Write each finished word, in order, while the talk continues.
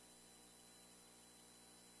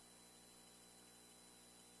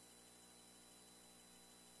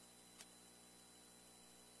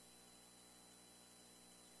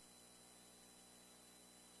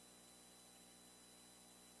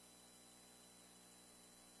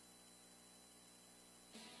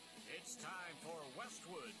It's time for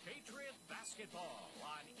Westwood Patriot basketball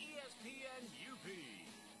on ESPN UP.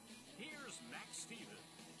 Here's Max Stevens.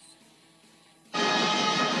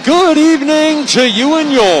 Good evening to you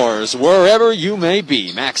and yours, wherever you may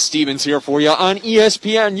be. Max Stevens here for you on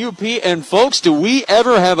ESPN UP. And folks, do we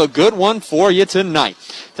ever have a good one for you tonight?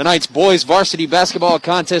 Tonight's boys varsity basketball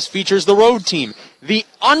contest features the road team, the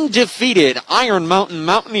undefeated Iron Mountain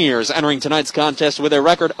Mountaineers, entering tonight's contest with a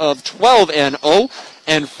record of 12-0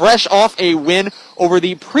 and fresh off a win over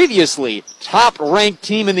the previously top-ranked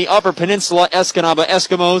team in the Upper Peninsula, Escanaba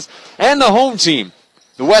Eskimos, and the home team,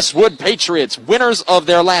 the Westwood Patriots, winners of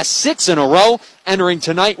their last 6 in a row, entering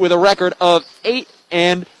tonight with a record of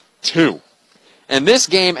 8-2. And this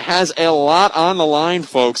game has a lot on the line,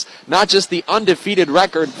 folks. Not just the undefeated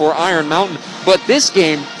record for Iron Mountain, but this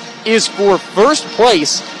game is for first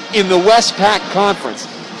place in the Westpac Conference.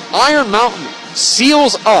 Iron Mountain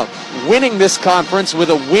seals up winning this conference with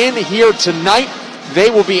a win here tonight. They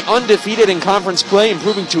will be undefeated in conference play,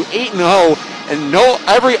 improving to 8-0, and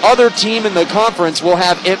every other team in the conference will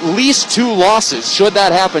have at least 2 losses should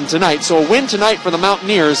that happen tonight. So a win tonight for the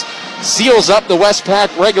Mountaineers seals up the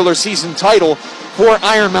Westpac regular season title for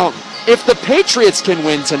Iron Mountain. If the Patriots can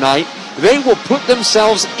win tonight, they will put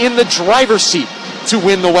themselves in the driver's seat to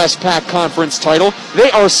win the Westpac Conference title.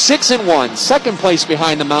 They are 6-1, second place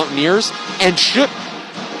behind the Mountaineers, and should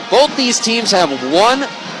both these teams have one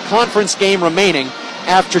conference game remaining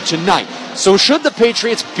after tonight. So should the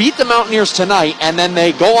Patriots beat the Mountaineers tonight and then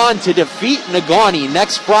they go on to defeat Negaunee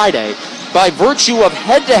next Friday by virtue of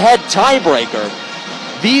head-to-head tiebreaker,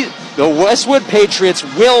 the Westwood Patriots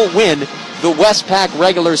will win the Westpac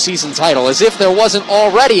regular season title. As if there wasn't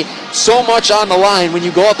already so much on the line when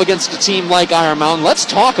you go up against a team like Iron Mountain. Let's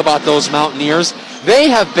talk about those Mountaineers. They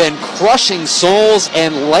have been crushing souls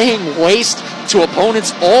and laying waste to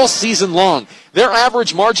opponents all season long. Their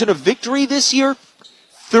average margin of victory this year,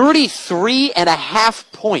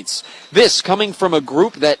 33.5 points. This coming from a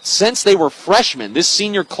group that, since they were freshmen, this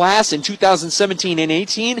senior class in 2017 and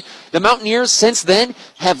 18, the Mountaineers since then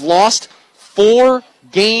have lost 4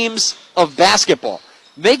 games of basketball.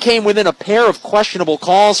 They came within a pair of questionable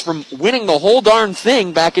calls from winning the whole darn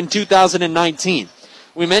thing back in 2019.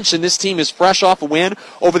 We mentioned this team is fresh off a win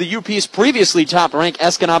over the UP's previously top-ranked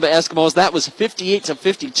Escanaba Eskimos. That was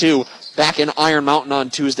 58-52 back in Iron Mountain on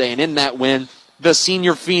Tuesday. And in that win, the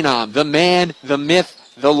senior phenom, the man, the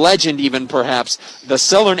myth, the legend even perhaps, the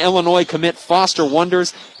Southern Illinois commit Foster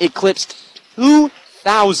Wonders eclipsed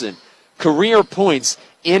 2,000 career points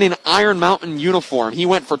in an Iron Mountain uniform. He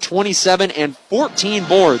went for 27 and 14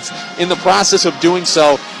 boards in the process of doing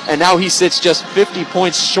so, and now he sits just 50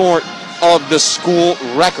 points short of the school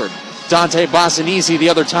record. Dante Bassanese, the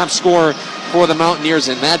other top scorer for the Mountaineers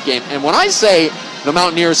in that game. And when I say the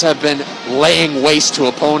Mountaineers have been laying waste to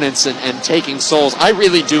opponents and taking souls, I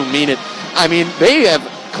really do mean it. I mean, they have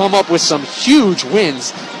come up with some huge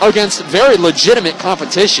wins against very legitimate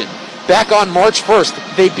competition. Back on March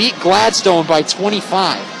 1st, they beat Gladstone by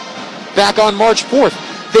 25. Back on March 4th,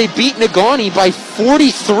 they beat Negaunee by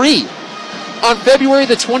 43. On February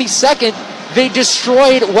the 22nd, they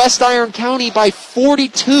destroyed West Iron County by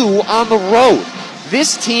 42 on the road.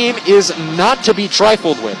 This team is not to be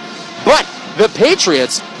trifled with. But the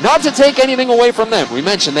Patriots, not to take anything away from them. We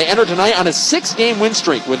mentioned they enter tonight on a 6-game win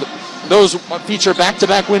streak with those feature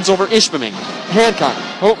back-to-back wins over Ishpeming, Hancock,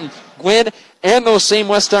 Houghton, Gwynn, and those same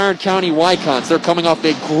West Iron County Wycons. They're coming off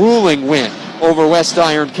a grueling win over West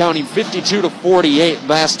Iron County, 52-48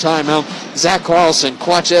 last time out. Zach Carlson,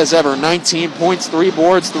 clutch as ever, 19 points, 3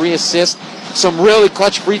 boards, 3 assists. Some really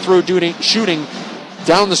clutch free throw shooting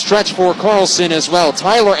down the stretch for Carlson as well.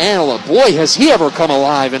 Tyler Anila, boy, has he ever come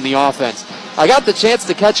alive in the offense. I got the chance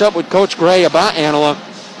to catch up with Coach Gray about Anila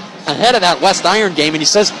ahead of that West Iron game, and he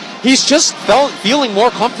says he's just feeling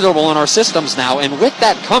more comfortable in our systems now, and with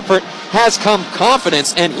that comfort has come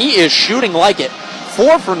confidence, and he is shooting like it.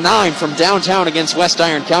 4 for 9 from downtown against West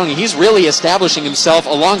Iron County. He's really establishing himself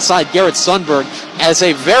alongside Garrett Sundberg as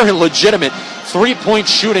a very legitimate 3-point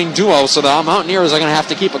shooting duo, so the Mountaineers are going to have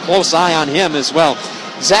to keep a close eye on him as well.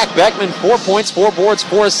 Zach Beckman, 4 points, 4 boards,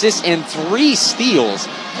 4 assists, and 3 steals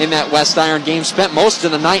in that West Iron game. Spent most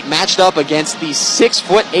of the night matched up against the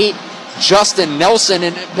 6'8" Justin Nelson,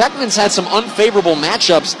 and Beckman's had some unfavorable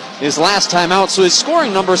matchups his last time out, so his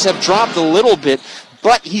scoring numbers have dropped a little bit,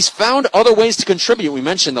 but he's found other ways to contribute. We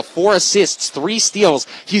mentioned the 4 assists, 3 steals.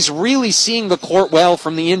 He's really seeing the court well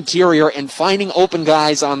from the interior and finding open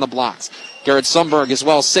guys on the blocks. Garrett Sundberg as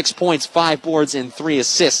well, 6 points, 5 boards, and 3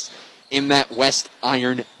 assists in that West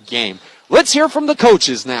Iron game. Let's hear from the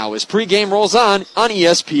coaches now as pregame rolls on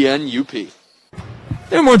ESPN UP.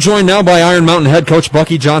 And we're joined now by Iron Mountain head coach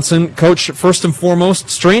Bucky Johnson. Coach, first and foremost,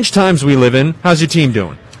 strange times we live in. How's your team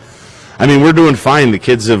doing? I mean, we're doing fine. The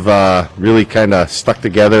kids have really kind of stuck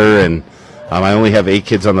together, and I only have 8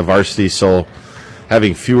 kids on the varsity, so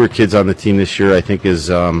having fewer kids on the team this year, I think, is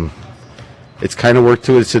it's kind of worked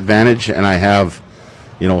to its advantage. And I have,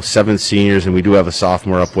 7 seniors, and we do have a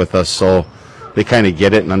sophomore up with us, so they kind of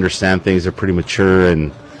get it and understand things. They're pretty mature,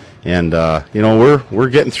 and we're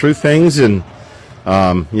getting through things, and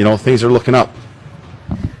things are looking up.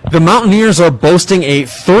 The Mountaineers are boasting a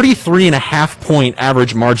 33.5-point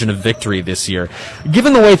average margin of victory this year.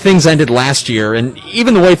 Given the way things ended last year, and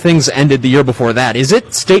even the way things ended the year before that, is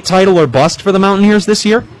it state title or bust for the Mountaineers this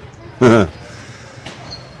year?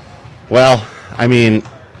 Well, I mean,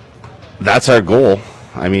 that's our goal.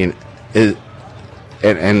 I mean,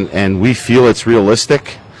 and we feel it's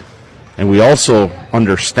realistic, and we also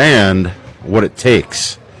understand what it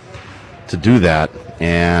takes to do that.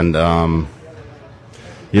 And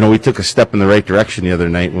we took a step in the right direction the other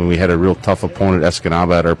night when we had a real tough opponent,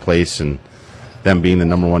 Escanaba, at our place, and them being the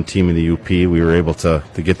number 1 team in the UP, we were able to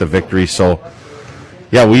get the victory. So,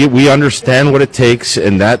 yeah, we understand what it takes,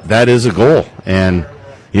 and that is a goal. And,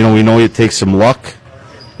 we know it takes some luck.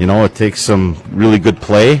 It takes some really good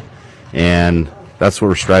play, and that's what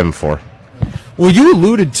we're striving for. Well, you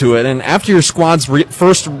alluded to it, and after your squad's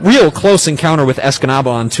first real close encounter with Escanaba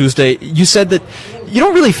on Tuesday, you said that you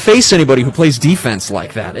don't really face anybody who plays defense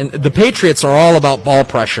like that. And the Patriots are all about ball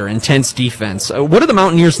pressure, intense defense. What do the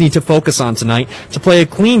Mountaineers need to focus on tonight to play a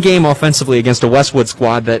clean game offensively against a Westwood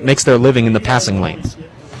squad that makes their living in the passing lanes?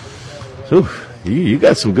 Ooh, you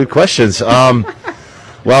got some good questions.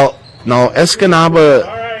 Well, now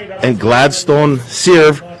Escanaba and Gladstone,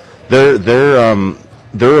 Sierv,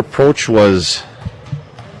 their approach was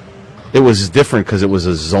different because it was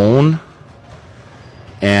a zone.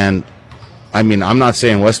 And, I mean, I'm not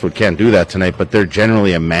saying Westwood can't do that tonight, but they're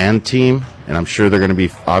generally a man team, and I'm sure they're going to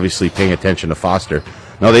be obviously paying attention to Foster.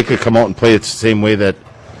 Now, they could come out and play it the same way that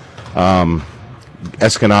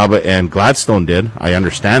Escanaba and Gladstone did. I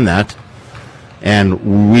understand that.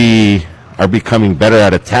 And we are becoming better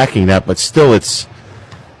at attacking that, but still it's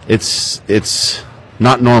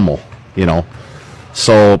not normal,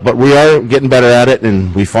 So, but we are getting better at it,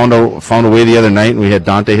 and we found a way the other night, and we had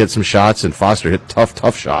Dante hit some shots, and Foster hit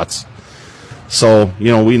tough shots. So,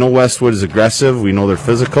 we know Westwood is aggressive. We know they're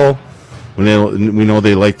physical. We know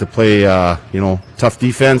they like to play, tough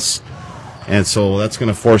defense. And so that's going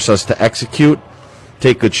to force us to execute,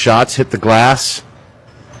 take good shots, hit the glass,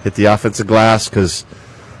 hit the offensive glass, because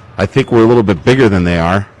I think we're a little bit bigger than they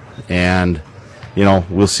are. And,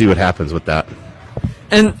 we'll see what happens with that.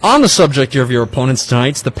 And on the subject of your opponents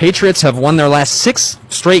tonight, the Patriots have won their last 6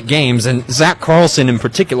 straight games, and Zach Carlson in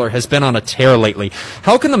particular has been on a tear lately.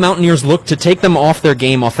 How can the Mountaineers look to take them off their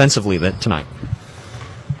game offensively tonight?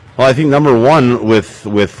 Well, I think number one with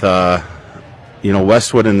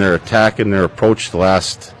Westwood and their attack and their approach the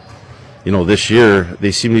last, this year,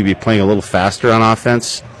 they seem to be playing a little faster on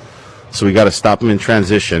offense. So we got to stop them in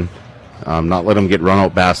transition, not let them get run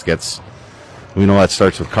out baskets. We know that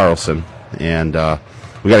starts with Carlson, and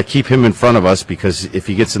we got to keep him in front of us, because if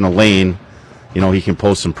he gets in the lane, he can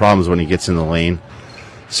pose some problems when he gets in the lane.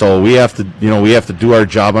 So we have to do our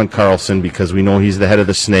job on Carlson, because we know he's the head of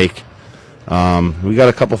the snake. We got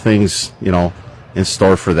a couple things, in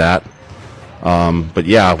store for that. But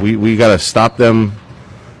yeah, we got to stop them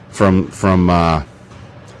from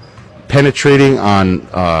penetrating on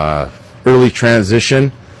early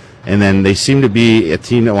transition, and then they seem to be a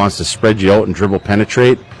team that wants to spread you out and dribble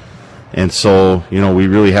penetrate. And so, we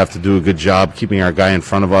really have to do a good job keeping our guy in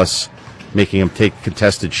front of us, making him take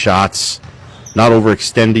contested shots, not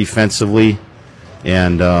overextend defensively,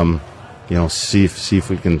 and, see if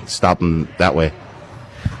we can stop him that way.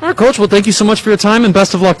 All right, Coach. Well, thank you so much for your time, and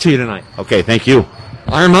best of luck to you tonight. Okay, thank you.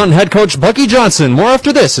 Iron Mountain head coach Bucky Johnson. More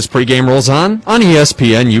after this as pregame rolls on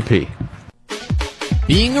ESPN UP.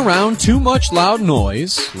 Being around too much loud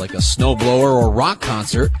noise, like a snowblower or rock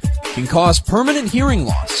concert, can cause permanent hearing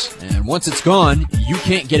loss, and once it's gone, you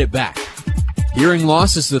can't get it back. Hearing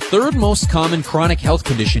loss is the 3rd most common chronic health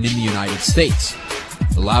condition in the United States.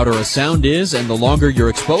 The louder a sound is, and the longer you're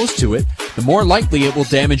exposed to it, the more likely it will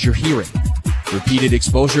damage your hearing. Repeated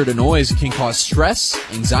exposure to noise can cause stress,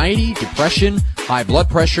 anxiety, depression, high blood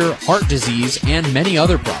pressure, heart disease, and many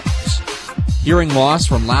other problems. Hearing loss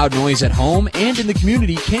from loud noise at home and in the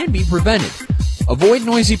community can be prevented. Avoid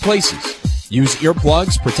noisy places. Use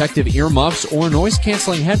earplugs, protective earmuffs, or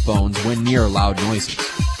noise-canceling headphones when near loud noises.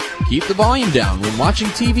 Keep the volume down when watching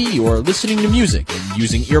TV or listening to music and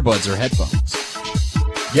using earbuds or headphones.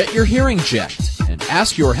 Get your hearing checked and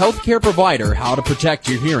ask your healthcare provider how to protect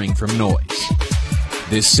your hearing from noise.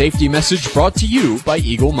 This safety message brought to you by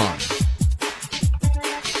Eagle Mind.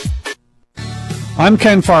 I'm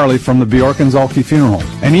Ken Farley from the Bjork and Zalke Funeral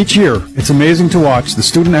Home, and each year it's amazing to watch the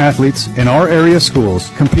student athletes in our area schools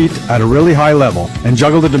compete at a really high level and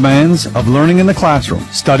juggle the demands of learning in the classroom,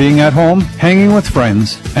 studying at home, hanging with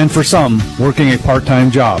friends, and for some, working a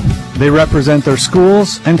part-time job. They represent their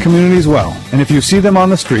schools and communities well, and if you see them on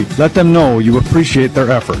the street, let them know you appreciate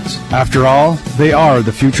their efforts. After all, they are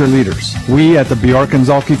the future leaders. We at the Bjork and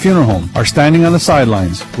Zalke Funeral Home are standing on the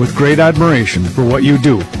sidelines with great admiration for what you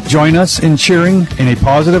do. Join us in cheering in a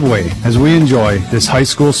positive way as we enjoy this high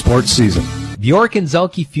school sports season. Bjork and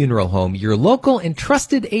Zalke Funeral Home, your local and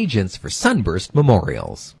trusted agents for Sunburst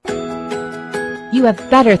Memorials. You have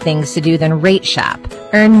better things to do than rate shop.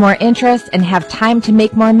 Earn more interest and have time to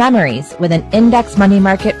make more memories with an index money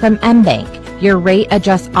market from mBank. Your rate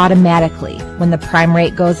adjusts automatically. When the prime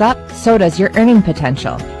rate goes up, so does your earning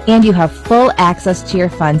potential. And you have full access to your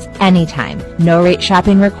funds anytime. No rate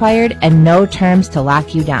shopping required and no terms to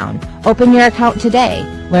lock you down. Open your account today.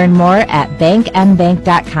 Learn more at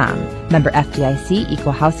bankmbank.com. Member FDIC,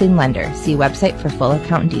 Equal Housing Lender. See website for full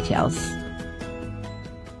account details.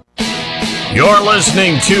 You're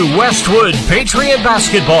listening to Westwood Patriot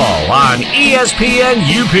Basketball on ESPN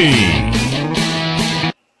UP.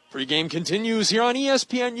 Pre-game continues here on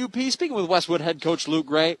ESPN UP. Speaking with Westwood head coach Luke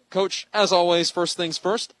Gray. Coach, as always, first things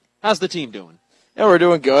first, how's the team doing? Yeah, we're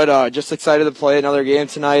doing good. Just excited to play another game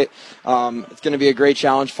tonight. It's going to be a great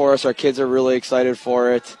challenge for us. Our kids are really excited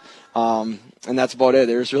for it. And that's about it.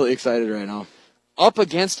 They're just really excited right now. Up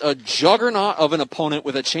against a juggernaut of an opponent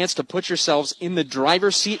with a chance to put yourselves in the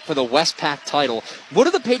driver's seat for the Westpac title. What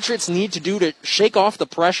do the Patriots need to do to shake off the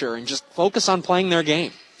pressure and just focus on playing their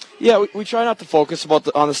game? Yeah, we try not to focus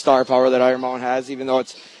on the star power that Iron Mountain has, even though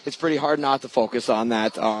it's pretty hard not to focus on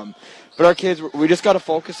that. But our kids, we just got to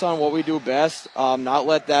focus on what we do best, not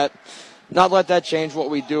let that change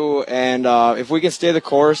what we do. And if we can stay the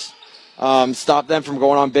course, stop them from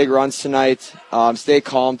going on big runs tonight, stay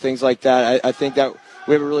calm, things like that, I think that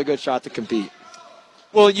we have a really good shot to compete.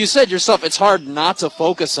 Well, you said yourself it's hard not to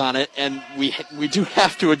focus on it, and we do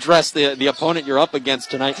have to address the opponent you're up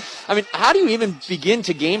against tonight. I mean, how do you even begin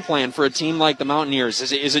to game plan for a team like the Mountaineers?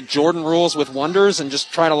 Is it Jordan rules with wonders and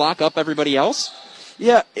just try to lock up everybody else?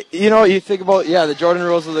 Yeah, you think about, the Jordan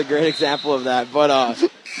rules is a great example of that. But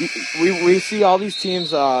we see all these teams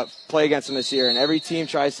play against them this year, and every team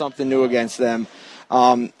tries something new against them.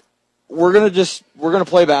 We're gonna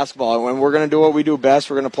play basketball, and we're gonna do what we do best.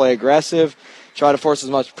 We're gonna play aggressive, try to force as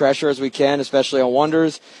much pressure as we can, especially on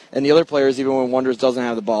Wonders and the other players, even when Wonders doesn't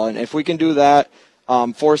have the ball. And if we can do that,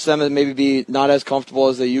 force them to maybe be not as comfortable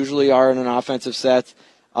as they usually are in an offensive set,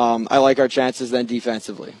 I like our chances then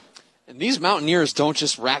defensively. And these Mountaineers don't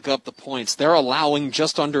just rack up the points. They're allowing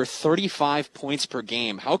just under 35 points per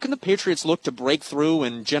game. How can the Patriots look to break through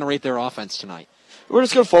and generate their offense tonight? We're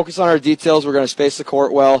just going to focus on our details. We're going to space the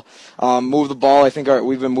court well, move the ball. I think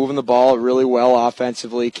we've been moving the ball really well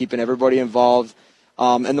offensively, keeping everybody involved.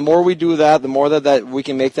 And the more we do that, the more that we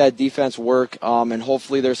can make that defense work, and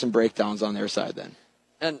hopefully there's some breakdowns on their side then.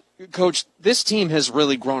 And, Coach, this team has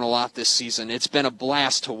really grown a lot this season. It's been a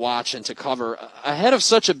blast to watch and to cover. Ahead of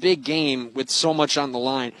such a big game with so much on the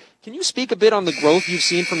line, can you speak a bit on the growth you've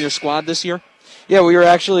seen from your squad this year? Yeah, we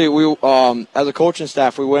as a coaching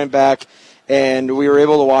staff, we went back and we were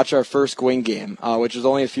able to watch our first Gwin game, which was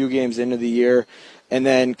only a few games into the year, and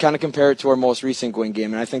then kind of compare it to our most recent Gwin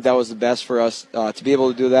game. And I think that was the best for us to be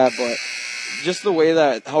able to do that. But just the way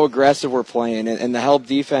how aggressive we're playing and the help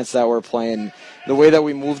defense that we're playing, the way that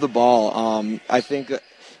we move the ball, I think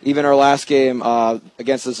even our last game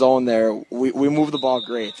against the zone there, we moved the ball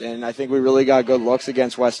great. And I think we really got good looks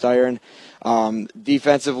against West Iron.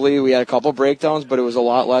 Defensively, we had a couple breakdowns, but it was a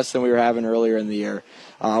lot less than we were having earlier in the year.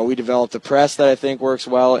 We developed a press that I think works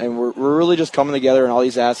well, and we're really just coming together in all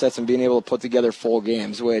these assets and being able to put together full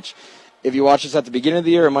games, which if you watch us at the beginning of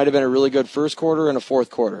the year, it might have been a really good first quarter and a fourth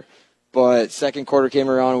quarter. But second quarter came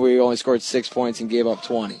around, we only scored 6 points and gave up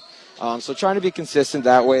 20. So trying to be consistent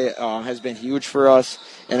that way has been huge for us,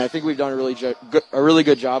 and I think we've done a really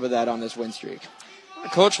good job of that on this win streak.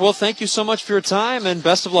 Coach, well, thank you so much for your time, and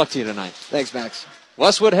best of luck to you tonight. Thanks, Max.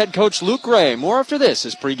 Westwood head coach Luke Gray. More after this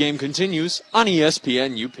as pregame continues on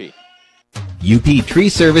ESPN UP. UP Tree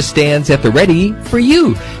Service stands at the ready for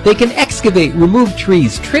you. They can excavate, remove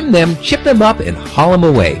trees, trim them, chip them up, and haul them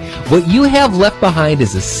away. What you have left behind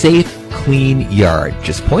is a safe, clean yard.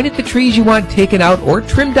 Just point at the trees you want taken out or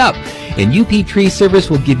trimmed up, and UP Tree Service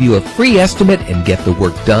will give you a free estimate and get the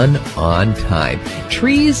work done on time.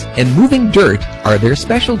 Trees and moving dirt are their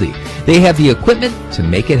specialty. They have the equipment to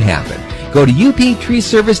make it happen. Go to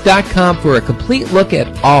uptreeservice.com for a complete look at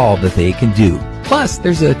all that they can do. Plus,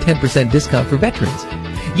 there's a 10% discount for veterans.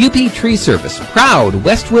 UP Tree Service, proud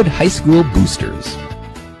Westwood High School boosters.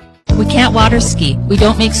 We can't water ski. We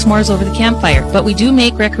don't make s'mores over the campfire, but we do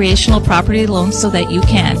make recreational property loans so that you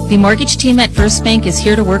can. The mortgage team at First Bank is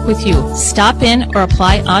here to work with you. Stop in or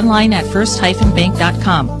apply online at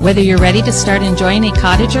first-bank.com. Whether you're ready to start enjoying a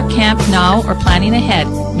cottage or camp now or planning ahead,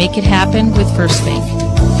 make it happen with First Bank.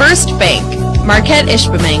 First Bank, Marquette,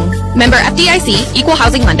 Ishpeming. Member FDIC, equal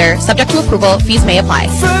housing lender, subject to approval, fees may apply.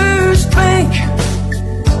 First Bank,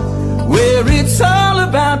 where it's all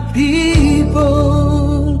about people.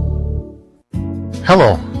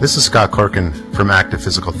 Hello, this is Scott Corkin from Active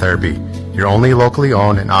Physical Therapy, your only locally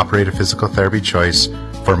owned and operated physical therapy choice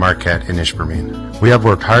for Marquette and Ishpeming. We have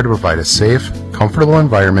worked hard to provide a safe, comfortable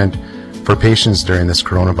environment for patients during this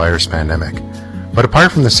coronavirus pandemic. But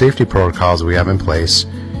apart from the safety protocols we have in place,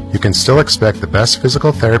 you can still expect the best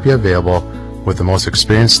physical therapy available with the most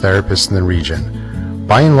experienced therapists in the region.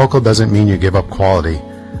 Buying local doesn't mean you give up quality.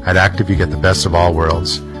 At Active, you get the best of all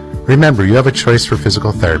worlds. Remember, you have a choice for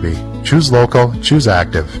physical therapy. Choose local, choose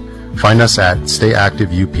Active. Find us at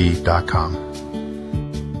stayactiveup.com.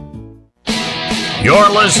 You're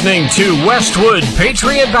listening to Westwood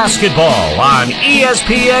Patriot Basketball on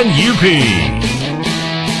ESPN UP.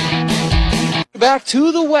 Back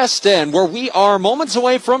to the West End, where we are moments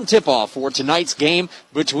away from tip-off for tonight's game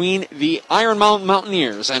between the Iron Mountain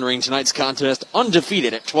Mountaineers, entering tonight's contest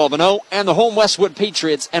undefeated at 12-0, and the home Westwood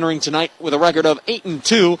Patriots, entering tonight with a record of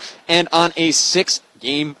 8-2 and on a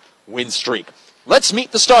 6-game win streak. Let's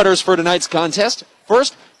meet the starters for tonight's contest.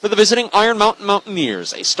 First, for the visiting Iron Mountain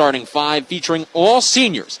Mountaineers, a starting five featuring all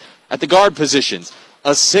seniors at the guard positions.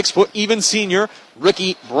 A 6-foot-even senior,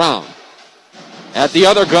 Ricky Brown. At the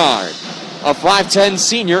other guard, a 5'10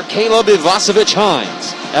 senior, Caleb Ivasevich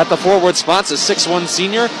Hines. At the forward spots, a 6'1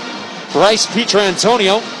 senior, Bryce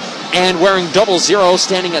Pietrantonio. And wearing 00,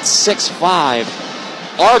 standing at 6'5",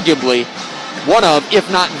 arguably one of, if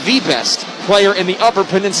not the best player in the Upper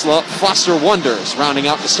Peninsula, Foster Wonders. Rounding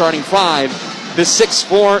out the starting five, the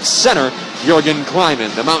 6'4 center, Jurgen Kleiman.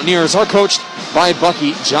 The Mountaineers are coached by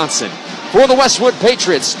Bucky Johnson. For the Westwood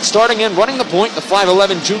Patriots, starting and running the point, the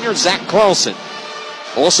 5'11 junior, Zach Carlson.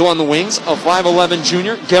 Also on the wings, a 5'11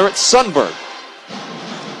 junior, Garrett Sundberg.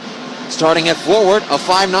 Starting at forward, a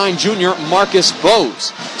 5'9 junior, Marcus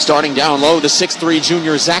Bowes. Starting down low, the 6'3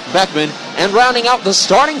 junior, Zach Beckman. And rounding out the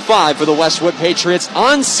starting five for the Westwood Patriots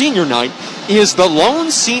on senior night is the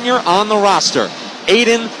lone senior on the roster,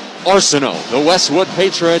 Aiden Arsenault. The Westwood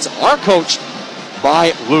Patriots are coached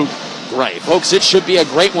by Luke Gray. Folks, it should be a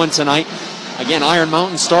great one tonight. Again, Iron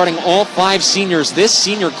Mountain starting all five seniors. This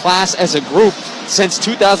senior class as a group since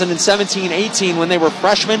 2017-18 when they were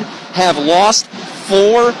freshmen have lost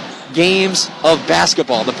 4 games of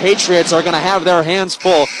basketball. The Patriots are going to have their hands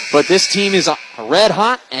full, but this team is red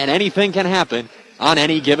hot and anything can happen on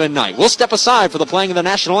any given night. We'll step aside for the playing of the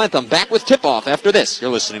national anthem. Back with tip-off after this.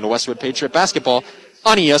 You're listening to Westwood Patriot Basketball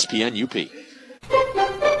on ESPN UP.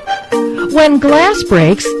 When glass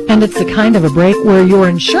breaks, and it's the kind of a break where your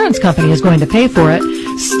insurance company is going to pay for it,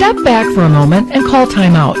 step back for a moment and call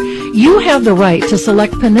timeout. You have the right to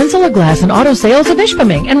select Peninsula Glass and Auto Sales of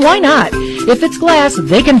Ishpeming, and why not? If it's glass,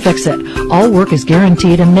 they can fix it. All work is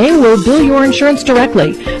guaranteed, and they will bill your insurance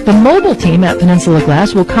directly. The mobile team at Peninsula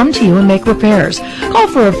Glass will come to you and make repairs. Call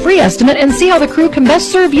for a free estimate and see how the crew can best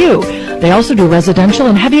serve you. They also do residential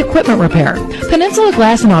and heavy equipment repair. Peninsula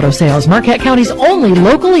Glass and Auto Sales, Marquette County's only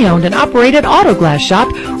locally owned and operated auto glass shop,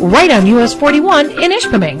 right on US 41 in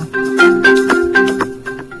Ishpeming.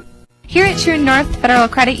 Here at True North Federal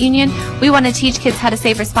Credit Union, we want to teach kids how to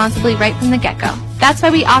save responsibly right from the get-go. That's why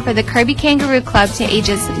we offer the Kirby Kangaroo Club to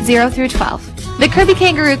ages 0 through 12. The Kirby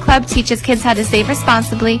Kangaroo Club teaches kids how to save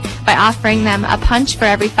responsibly by offering them a punch for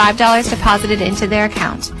every $5 deposited into their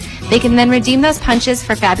account. They can then redeem those punches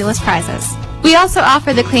for fabulous prizes. We also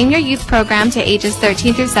offer the Claim Your Youth program to ages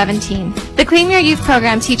 13 through 17. The Claim Your Youth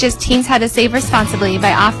program teaches teens how to save responsibly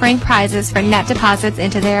by offering prizes for net deposits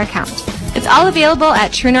into their account. It's all available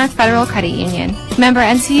at True North Federal Credit Union. Member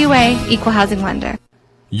NCUA, Equal Housing Lender.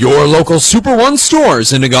 Your local Super One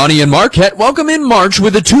stores in Negaunee and Marquette welcome in March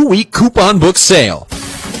with a 2-week coupon book sale.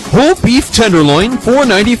 Whole beef tenderloin,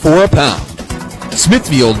 $4.94 a pound.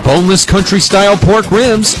 Smithfield boneless country-style pork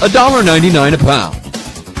ribs, $1.99 a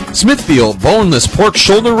pound. Smithfield boneless pork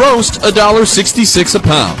shoulder roast, $1.66 a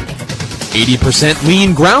pound. 80%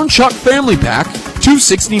 lean ground chuck family pack,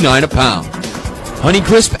 $2.69 a pound.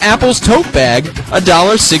 Honeycrisp Apples tote bag,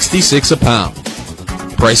 $1.66 a pound.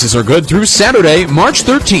 Prices are good through Saturday, March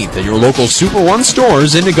 13th at your local Super One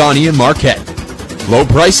stores in Negaunee and Marquette. Low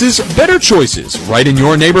prices, better choices, right in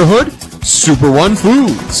your neighborhood, Super One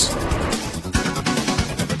Foods.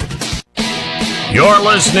 You're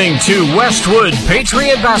listening to Westwood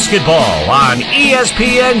Patriot Basketball on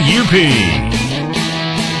ESPN UP.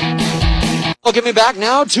 Well, get me back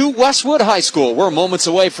now to Westwood High School. We're moments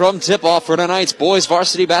away from tip-off for tonight's boys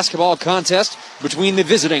varsity basketball contest between the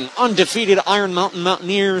visiting undefeated Iron Mountain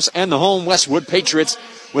Mountaineers and the home Westwood Patriots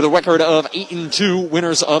with a record of 8-2,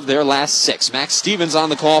 winners of their last 6. Max Stevens on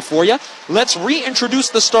the call for you. Let's reintroduce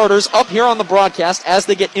the starters up here on the broadcast as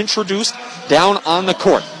they get introduced down on the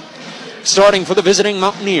court. Starting for the visiting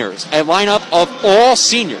Mountaineers, a lineup of all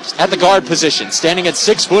seniors at the guard position, standing at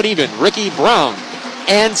 6 foot even, Ricky Brown.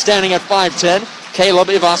 And standing at 5'10", Caleb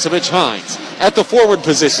Ivasovich-Hines. At the forward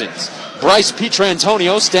positions, Bryce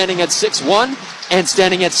Pietrantonio standing at 6'1", and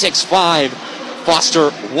standing at 6'5",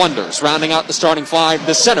 Foster Wonders. Rounding out the starting 5,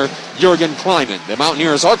 the center, Jurgen Kleiman. The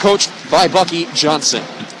Mountaineers are coached by Bucky Johnson.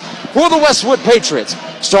 For the Westwood Patriots,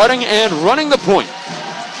 starting and running the point,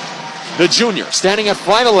 the junior, standing at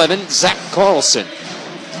 5'11", Zach Carlson.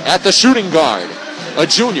 At the shooting guard, a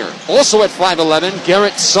junior, also at 5'11",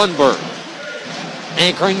 Garrett Sundberg.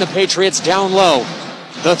 Anchoring the Patriots down low,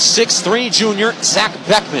 the 6'3" junior, Zach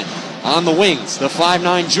Beckman. On the wings, the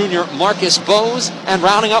 5'9" junior, Marcus Bowes. And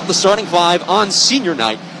rounding up the starting 5 on senior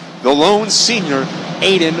night, the lone senior,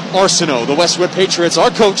 Aiden Arsenault. The Westwood Patriots are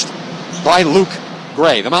coached by Luke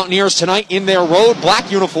Gray. The Mountaineers tonight in their road black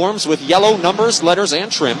uniforms with yellow numbers, letters, and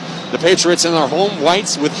trim. The Patriots in their home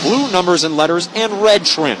whites with blue numbers and letters and red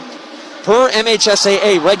trim. Per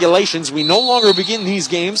MHSAA regulations, we no longer begin these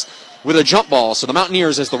games with a jump ball, so the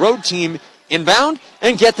Mountaineers as the road team inbound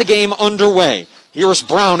and get the game underway. Here's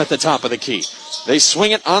Brown at the top of the key. They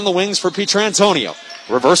swing it on the wings for Pietrantonio.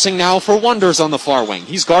 Reversing now for Wonders on the far wing.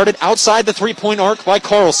 He's guarded outside the three-point arc by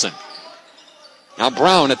Carlson. Now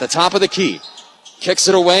Brown at the top of the key. Kicks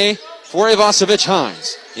it away for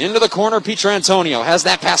Ivasovich-Hines. Into the corner, Pietrantonio has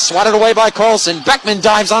that pass swatted away by Carlson. Beckman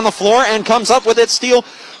dives on the floor and comes up with it, steal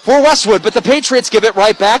for Westwood, but the Patriots give it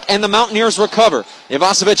right back, and the Mountaineers recover.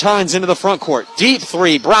 Ivasovich-Hines into the front court. Deep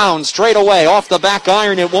three. Brown straight away. Off the back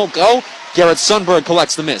iron. It won't go. Garrett Sundberg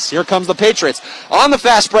collects the miss. Here comes the Patriots. On the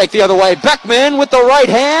fast break the other way. Beckman with the right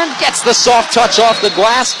hand. Gets the soft touch off the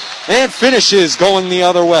glass and finishes going the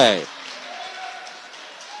other way.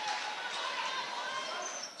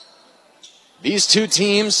 These two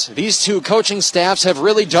teams, these two coaching staffs have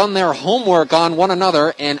really done their homework on one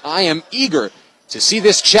another, and I am eager to see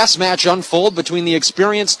this chess match unfold between the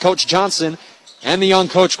experienced Coach Johnson and the young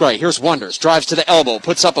Coach Gray. Here's Wonders. Drives to the elbow.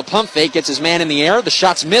 Puts up a pump fake. Gets his man in the air. The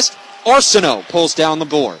shot's missed. Arsenault pulls down the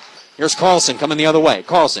board. Here's Carlson coming the other way.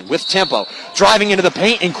 Carlson with tempo. Driving into the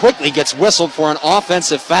paint and quickly gets whistled for an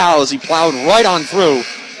offensive foul as he plowed right on through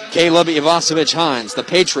Caleb Ivasovich-Hines. The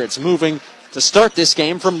Patriots moving to start this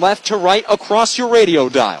game from left to right across your radio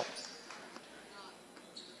dial.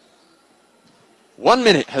 1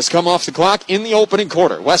 minute has come off the clock in the opening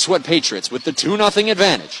quarter. Westwood Patriots with the 2-0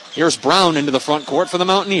 advantage. Here's Brown into the front court for the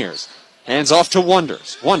Mountaineers. Hands off to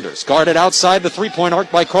Wonders. Wonders guarded outside the three-point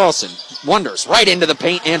arc by Carlson. Wonders right into the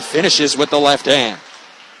paint and finishes with the left hand.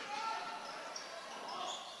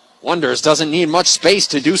 Wonders doesn't need much space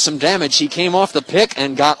to do some damage. He came off the pick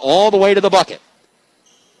and got all the way to the bucket.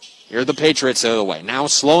 Here are the Patriots the other way. Now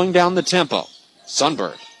slowing down the tempo.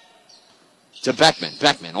 Sundberg to Beckman.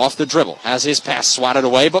 Beckman off the dribble. Has his pass swatted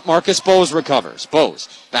away, but Marcus Bowes recovers. Bowes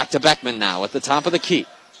back to Beckman now at the top of the key.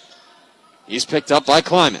 He's picked up by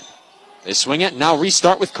Kleiman. They swing it. Now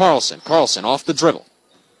restart with Carlson. Carlson off the dribble.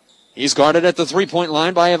 He's guarded at the three-point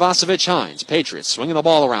line by Ivasovich-Hines. Patriots swinging the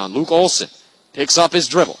ball around. Luke Olson picks up his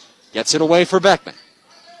dribble. Gets it away for Beckman.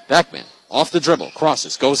 Beckman off the dribble.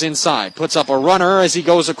 Crosses. Goes inside. Puts up a runner as he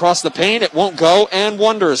goes across the paint. It won't go. And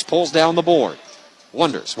Wonders pulls down the board.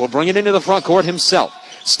 Wonders will bring it into the front court himself.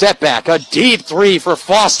 Step back. A deep three for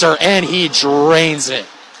Foster. And he drains it.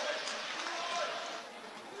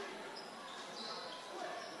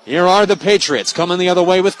 Here are the Patriots coming the other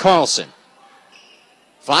way with Carlson.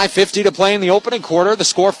 5:50 to play in the opening quarter. The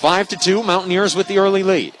score 5-2. Mountaineers with the early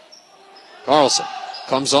lead. Carlson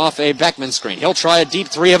comes off a Beckman screen. He'll try a deep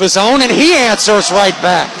three of his own, and he answers right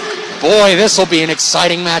back. Boy, this will be an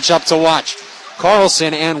exciting matchup to watch.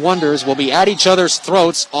 Carlson and Wonders will be at each other's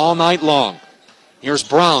throats all night long. Here's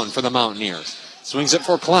Brown for the Mountaineers. Swings it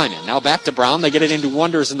for Kleiman. Now back to Brown. They get it into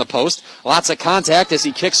Wonders in the post. Lots of contact as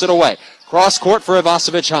he kicks it away. Cross court for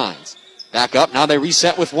Ivasovich-Hines. Back up. Now they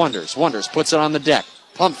reset with Wonders. Wonders puts it on the deck.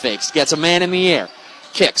 Pump fakes. Gets a man in the air.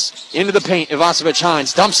 Kicks into the paint. Ivasovic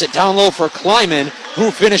Hines dumps it down low for Kleiman,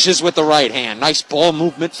 who finishes with the right hand. Nice ball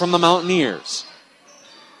movement from the Mountaineers.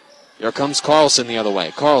 Here comes Carlson the other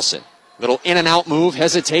way. Carlson, little in and out move,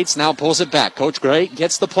 hesitates, now pulls it back. Coach Gray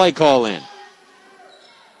gets the play call in.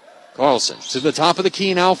 Carlson to the top of the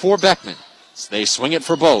key now for Beckman. They swing it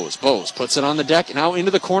for Bose. Bose puts it on the deck, now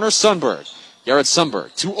into the corner, Sundberg. Garrett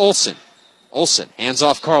Sundberg to Olsen. Olsen hands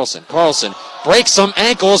off Carlson. Carlson breaks some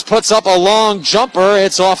ankles, puts up a long jumper.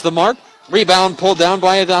 It's off the mark. Rebound pulled down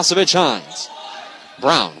by Ivasovic Hines.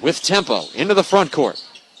 Brown with tempo into the front court.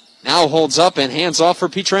 Now holds up and hands off for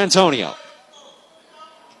Pietrantonio.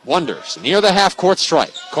 Wonders near the half-court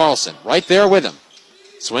stripe. Carlson right there with him.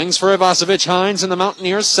 Swings for Ivasovic Hines, and the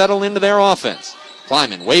Mountaineers settle into their offense.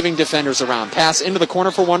 Kleiman waving defenders around. Pass into the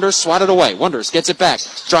corner for Wonders. Swatted away. Wonders gets it back.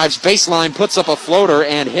 Drives baseline, puts up a floater,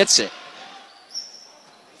 and hits it.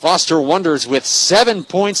 Foster Wonders with 7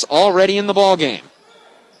 points already in the ballgame.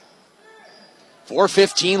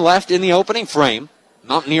 4:15 left in the opening frame.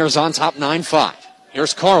 Mountaineers on top 9-5.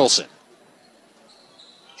 Here's Carlson.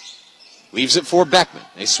 Leaves it for Beckman.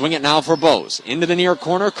 They swing it now for Bose. Into the near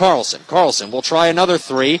corner, Carlson. Carlson will try another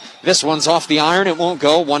three. This one's off the iron. It won't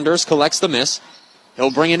go. Wonders collects the miss. He'll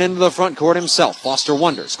bring it into the front court himself. Foster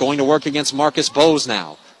Wonders going to work against Marcus Bose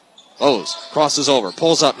now. Bose crosses over,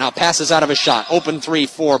 pulls up, now passes out of a shot. Open three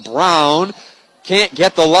for Brown. Can't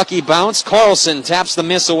get the lucky bounce. Carlson taps the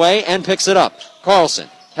miss away and picks it up. Carlson,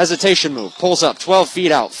 hesitation move, pulls up 12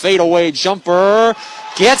 feet out. Fade away jumper.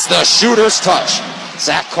 Gets the shooter's touch.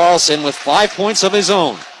 Zach Carlson with 5 points of his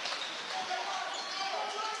own.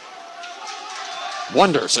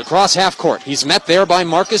 Wonders across half court. He's met there by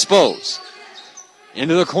Marcus Bose.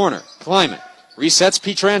 Into the corner. Kleiman resets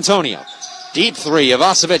Pietrantonio. Deep three.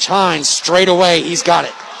 Ivasovic Hines straight away. He's got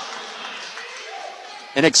it.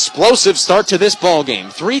 An explosive start to this ball game.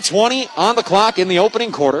 3:20 on the clock in the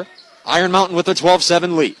opening quarter. Iron Mountain with a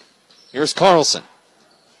 12-7 lead. Here's Carlson.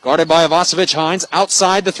 Guarded by Ivasovic Hines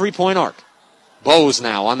outside the three-point arc. Bose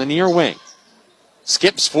now on the near wing.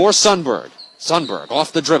 Skips for Sundberg. Sundberg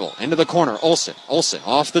off the dribble. Into the corner. Olsen. Olsen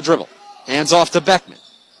off the dribble. Hands off to Beckman.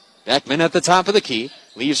 Beckman at the top of the key.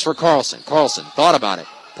 Leaves for Carlson. Carlson thought about it.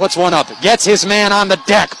 Puts one up. Gets his man on the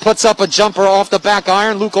deck. Puts up a jumper off the back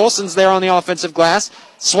iron. Luke Olsen's there on the offensive glass.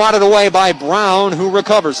 Swatted away by Brown, who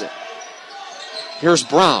recovers it. Here's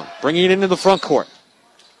Brown bringing it into the front court.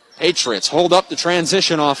 Patriots hold up the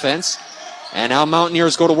transition offense. And now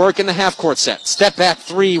Mountaineers go to work in the half-court set. Step back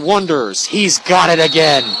three, Wonders. He's got it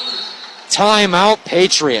again. Timeout,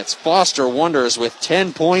 Patriots. Foster Wonders with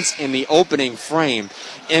 10 points in the opening frame.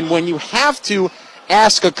 And when you have to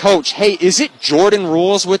ask a coach, hey, is it Jordan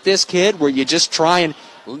rules with this kid where you just try and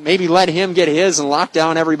maybe let him get his and lock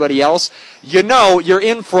down everybody else? You know you're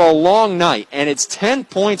in for a long night, and it's 10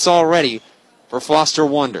 points already for Foster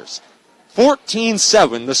Wonders.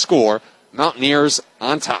 14-7 the score. Mountaineers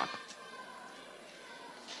on top.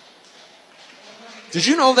 Did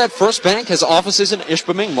you know that First Bank has offices in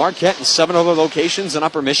Ishpeming, Marquette, and 7 other locations in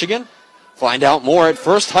Upper Michigan? Find out more at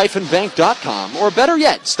first-bank.com, or better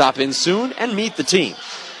yet, stop in soon and meet the team.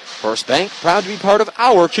 First Bank, proud to be part of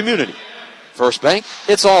our community. First Bank,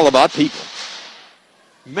 it's all about people.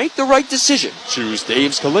 Make the right decision. Choose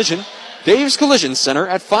Dave's Collision. Dave's Collision Center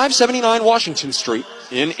at 579 Washington Street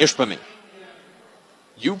in Ishpeming.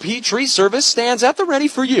 UP Tree Service stands at the ready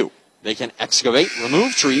for you. They can excavate,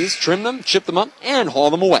 remove trees, trim them, chip them up, and haul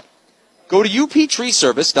them away. Go to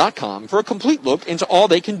uptreeservice.com for a complete look into all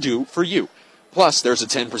they can do for you. Plus, there's a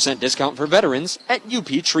 10% discount for veterans at UP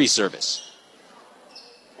Tree Service.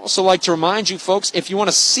 Also like to remind you folks, if you want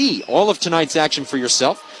to see all of tonight's action for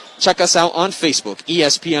yourself, check us out on Facebook,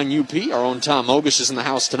 ESPN UP. Our own Tom Mogish is in the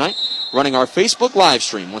house tonight, running our Facebook live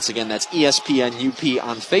stream. Once again, that's ESPN UP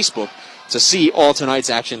on Facebook, to see all tonight's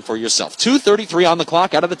action for yourself. 2:33 on the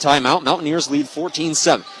clock out of the timeout. Mountaineers lead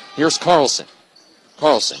 14-7. Here's Carlson.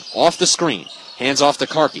 Carlson off the screen. Hands off to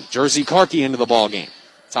Karki. Jersey Karki into the ball game.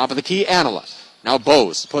 Top of the key, Anila. Now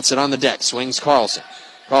Bose puts it on the deck. Swings Carlson.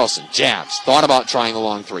 Carlson jabs. Thought about trying the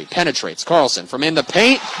long three. Penetrates. Carlson from in the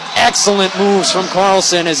paint. Excellent moves from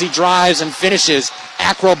Carlson as he drives and finishes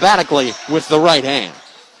acrobatically with the right hand.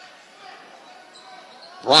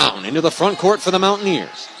 Brown into the front court for the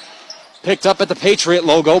Mountaineers. Picked up at the Patriot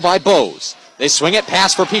logo by Bose. They swing it,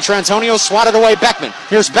 pass for Pietrantonio, swatted away Beckman.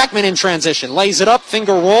 Here's Beckman in transition, lays it up,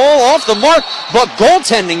 finger roll, off the mark, but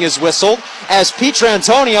goaltending is whistled as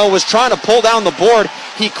Pietrantonio was trying to pull down the board.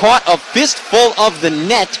 He caught a fistful of the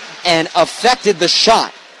net and affected the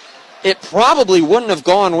shot. It probably wouldn't have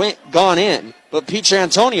gone in, but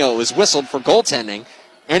Pietrantonio is whistled for goaltending,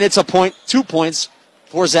 and it's 2 points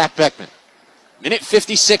for Zach Beckman. Minute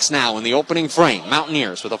 56 now in the opening frame.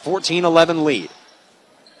 Mountaineers with a 14-11 lead.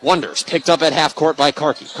 Wonders picked up at half court by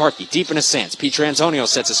Karki. Karki deep in his stance. Pietrantonio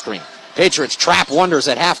sets a screen. Patriots trap Wonders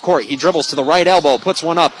at half court. He dribbles to the right elbow, puts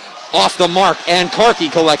one up off the mark, and Karki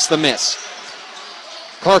collects the miss.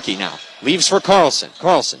 Karki now leaves for Carlson.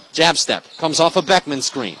 Carlson, jab step, comes off a Beckman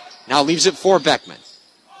screen. Now leaves it for Beckman.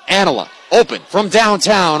 Anila, open from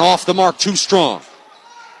downtown, off the mark, too strong.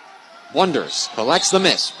 Wonders collects the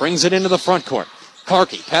miss, brings it into the front court.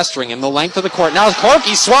 Karki pestering him the length of the court. Now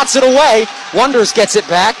Karki swats it away. Wonders gets it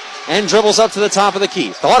back and dribbles up to the top of the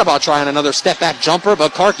key. Thought about trying another step-back jumper,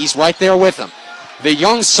 but Karki's right there with him. The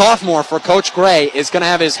young sophomore for Coach Gray is going to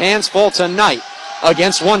have his hands full tonight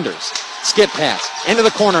against Wonders. Skip pass into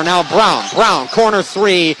the corner. Now Brown. Brown, corner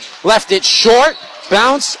three. Left it short.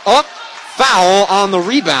 Bounce up. Foul on the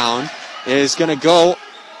rebound is going to go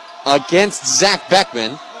against Zach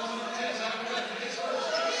Beckman,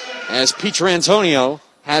 as Pietrantonio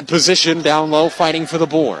had position down low fighting for the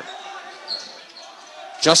board.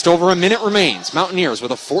 Just over a minute remains. Mountaineers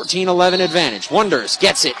with a 14-11 advantage. Wonders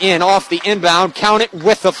gets it in off the inbound. Count it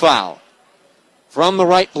with the foul from the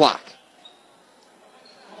right block.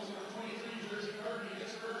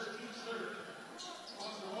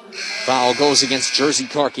 Foul goes against Jersey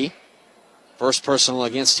Karki. First personal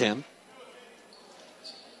against him.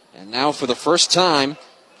 And now for the first time,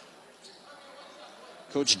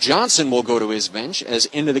 Coach Johnson will go to his bench as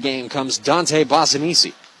into the game comes Dante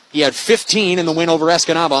Basanisi. He had 15 in the win over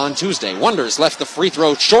Escanaba on Tuesday. Wonders left the free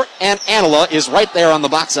throw short, and Anila is right there on the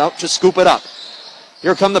box out to scoop it up.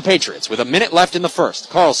 Here come the Patriots with a minute left in the first.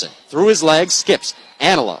 Carlson through his legs, skips.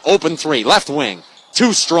 Anila, open three, left wing.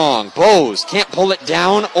 Too strong. Bose can't pull it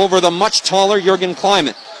down over the much taller Jurgen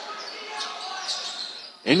Kleiman.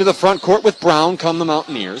 Into the front court with Brown come the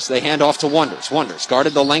Mountaineers. They hand off to Wonders. Wonders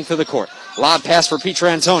guarded the length of the court. Lob pass for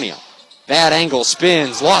Pietrantonio. Bad angle,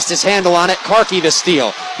 spins, lost his handle on it. Karki the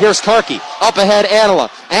steal. Here's Karki. Up ahead, Anila.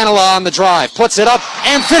 Anila on the drive. Puts it up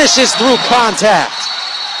and finishes through contact.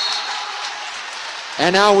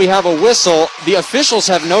 And now we have a whistle. The officials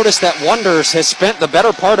have noticed that Wonders has spent the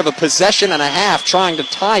better part of a possession and a half trying to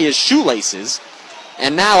tie his shoelaces.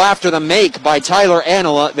 And now after the make by Tyler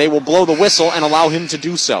Anila, they will blow the whistle and allow him to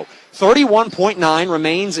do so. 31.9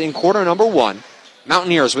 remains in quarter number one.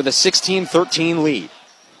 Mountaineers with a 16-13 lead.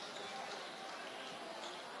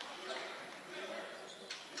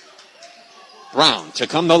 Brown to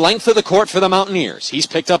come the length of the court for the Mountaineers. He's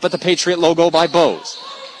picked up at the Patriot logo by Bose.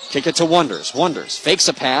 Kick it to Wonders. Wonders fakes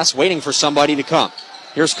a pass, waiting for somebody to come.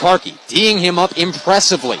 Here's Karki, D'ing him up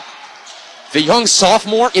impressively. The young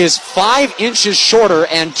sophomore is 5 inches shorter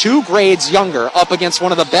and 2 grades younger, up against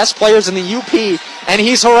one of the best players in the UP, and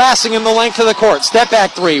he's harassing him the length of the court. Step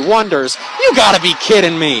back three, Wonders. You gotta be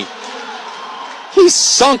kidding me. He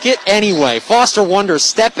sunk it anyway. Foster Wonders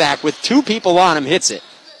step back with 2 people on him, hits it.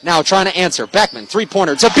 Now trying to answer. Beckman,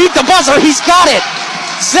 three-pointer to beat the buzzer. He's got it.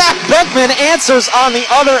 Zach Beckman answers on the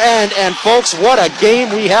other end, and folks, what a game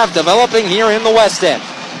we have developing here in the West End.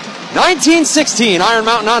 19-16, Iron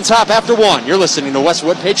Mountain on top after one. You're listening to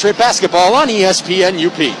Westwood Patriot Basketball on ESPN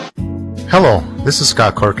UP. Hello, this is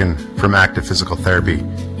Scott Corkin from Active Physical Therapy,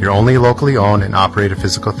 your only locally owned and operated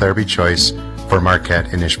physical therapy choice for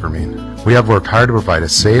Marquette and Ishpeming. We have worked hard to provide a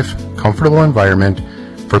safe, comfortable environment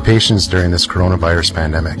for patients during this coronavirus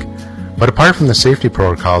pandemic. But apart from the safety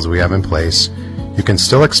protocols we have in place, you can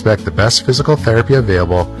still expect the best physical therapy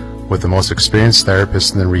available with the most experienced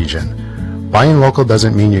therapists in the region. Buying local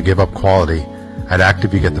doesn't mean you give up quality. At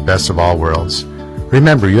Active, you get the best of all worlds.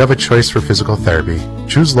 Remember, you have a choice for physical therapy.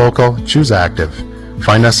 Choose local, choose Active.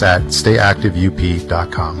 Find us at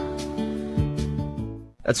stayactiveup.com.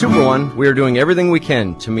 At Super One, we are doing everything we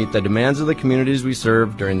can to meet the demands of the communities we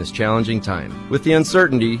serve during this challenging time. With the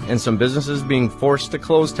uncertainty and some businesses being forced to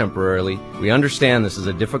close temporarily, we understand this is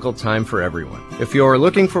a difficult time for everyone. If you are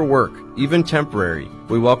looking for work, even temporary,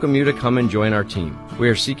 we welcome you to come and join our team. We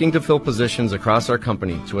are seeking to fill positions across our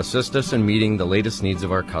company to assist us in meeting the latest needs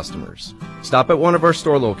of our customers. Stop at one of our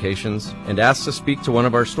store locations and ask to speak to one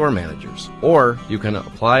of our store managers. Or you can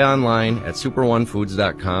apply online at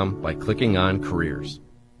superonefoods.com by clicking on Careers.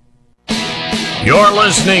 You're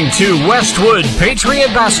listening to Westwood Patriot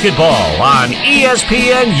Basketball on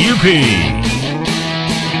ESPN UP.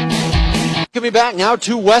 We'll be back now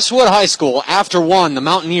to Westwood High School. After one, the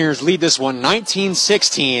Mountaineers lead this one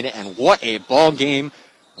 19-16, and what a ball game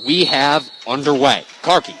we have underway.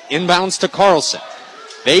 Karki inbounds to Carlson.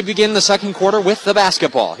 They begin the second quarter with the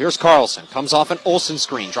basketball. Here's Carlson. Comes off an Olsen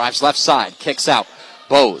screen. Drives left side. Kicks out.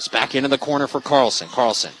 Bose back into the corner for Carlson.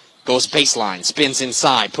 Carlson Goes baseline, spins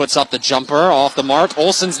inside, puts up the jumper, off the mark.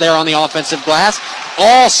 Olsen's there on the offensive glass.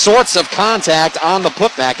 All sorts of contact on the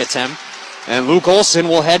putback attempt. And Luke Olsen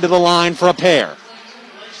will head to the line for a pair.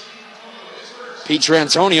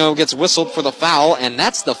 Pietrantonio gets whistled for the foul, and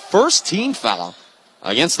that's the first team foul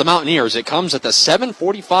against the Mountaineers. It comes at the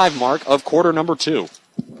 7:45 mark of quarter number 2.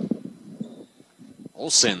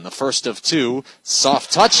 Olsen, the first of 2.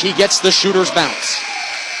 Soft touch, he gets the shooter's bounce.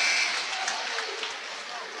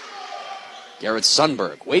 Garrett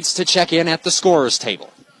Sundberg waits to check in at the scorer's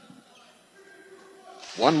table.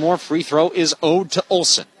 One more free throw is owed to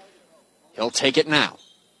Olsen. He'll take it now.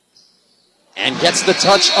 And gets the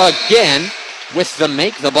touch again with the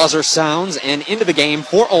make. The buzzer sounds, and into the game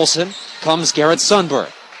for Olsen comes Garrett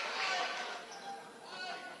Sundberg.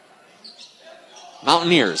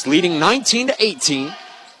 Mountaineers leading 19-18.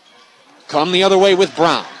 Come the other way with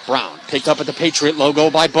Brown. Brown picked up at the Patriot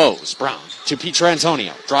logo by Bose. Brown to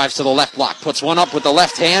Pietrantonio. Drives to the left block. Puts one up with the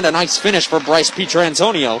left hand. A nice finish for Bryce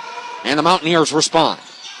Pietrantonio. And the Mountaineers respond.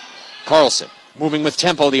 Carlson moving with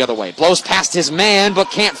tempo the other way. Blows past his man, but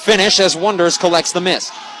can't finish as Wonders collects the miss.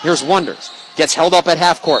 Here's Wonders. Gets held up at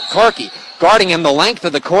half court. Karki guarding him the length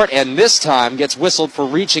of the court, and this time gets whistled for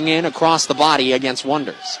reaching in across the body against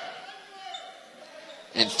Wonders.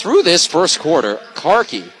 And through this first quarter,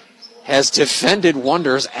 Karki has defended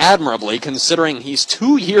Wonders admirably, considering he's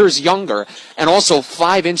 2 years younger and also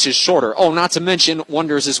 5 inches shorter. Oh, not to mention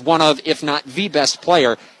Wonders is one of, if not the best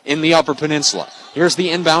player in the Upper Peninsula. Here's the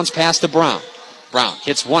inbounds pass to Brown. Brown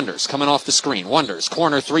hits Wonders coming off the screen. Wonders,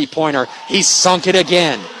 corner three-pointer. He's sunk it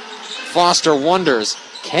again. Foster Wonders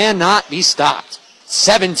cannot be stopped.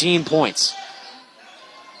 17 points.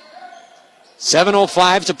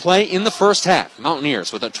 7:05 to play in the first half.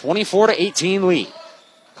 Mountaineers with a 24-18 lead.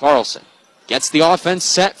 Carlson gets the offense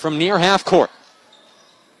set from near half court.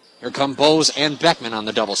 Here come Bose and Beckman on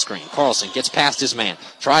the double screen. Carlson gets past his man.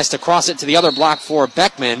 Tries to cross it to the other block for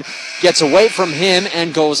Beckman. Gets away from him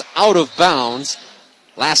and goes out of bounds.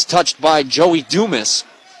 Last touched by Joey Dumas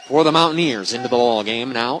for the Mountaineers into the ball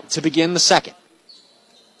game now to begin the second.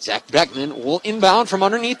 Zach Beckman will inbound from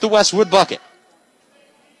underneath the Westwood bucket.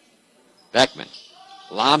 Beckman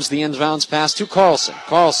lobs the inbounds pass to Carlson.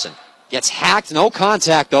 Carlson gets hacked, no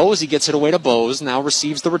contact though, as he gets it away to Bose. Now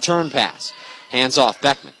receives the return pass. Hands off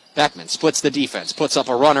Beckman. Beckman splits the defense, puts up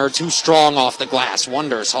a runner, too strong off the glass.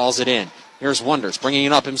 Wonders hauls it in. Here's Wonders bringing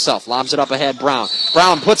it up himself, lobs it up ahead. Brown.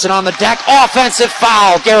 Brown puts it on the deck. Offensive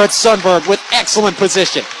foul. Garrett Sundberg with excellent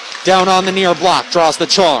position. Down on the near block, draws the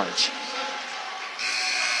charge.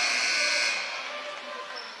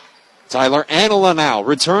 Tyler Anila now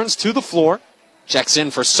returns to the floor. Checks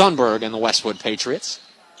in for Sundberg and the Westwood Patriots.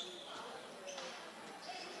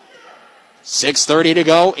 6:30 to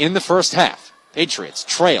go in the first half. Patriots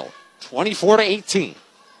trail 24-18.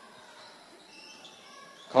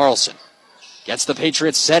 Carlson gets the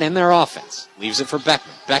Patriots set in their offense. Leaves it for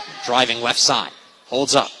Beckman. Beckman driving left side.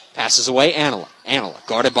 Holds up. Passes away Anila. Anila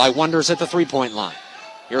guarded by Wonders at the three-point line.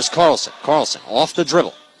 Here's Carlson. Carlson off the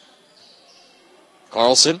dribble.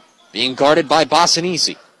 Carlson being guarded by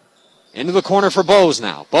Bossanisi. Into the corner for Bose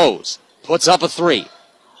now. Bose puts up a three.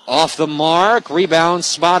 Off the mark. Rebound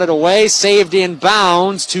spotted away. Saved in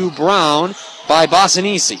bounds to Brown by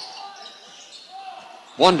Bossanisi.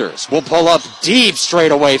 Wonders will pull up deep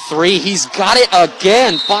straightaway three. He's got it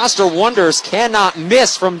again. Foster Wonders cannot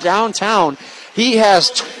miss from downtown. He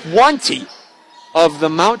has 20 of the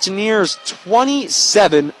Mountaineers'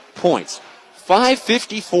 27 points.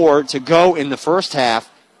 5:54 to go in the first half.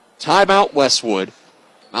 Timeout Westwood.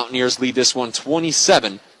 Mountaineers lead this one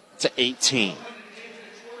 27-18.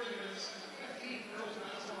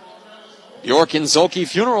 York and Zolke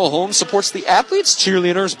Funeral Home supports the athletes,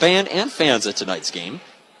 cheerleaders, band, and fans at tonight's game.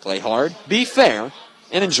 Play hard, be fair,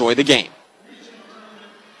 and enjoy the game.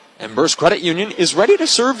 Embers Credit Union is ready to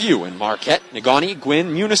serve you in Marquette, Negaunee,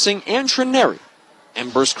 Gwinn, Munising, and Trinity.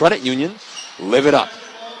 Embers Credit Union, live it up.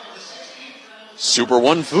 Super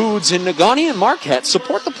One Foods in Negaunee and Marquette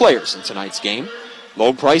support the players in tonight's game.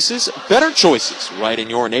 Low prices, better choices, right in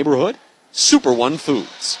your neighborhood. Super One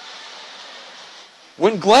Foods.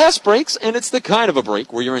 When glass breaks, and it's the kind of a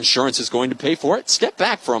break where your insurance is going to pay for it, step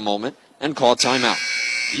back for a moment and call timeout.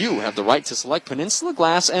 You have the right to select Peninsula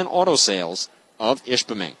Glass and Auto Sales of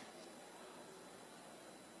Ishpeming.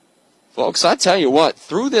 Folks, I tell you what,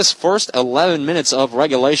 through this first 11 minutes of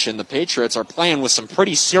regulation, the Patriots are playing with some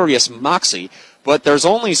pretty serious moxie, but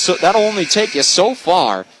that'll only take you so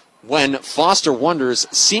far when Foster Wonders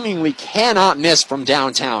seemingly cannot miss from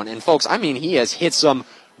downtown. And folks, I mean, he has hit some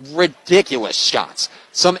ridiculous shots.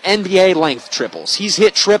 Some NBA length triples. He's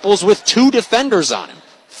hit triples with two defenders on him.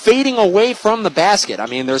 fading away from the basket. I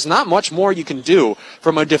mean, there's not much more you can do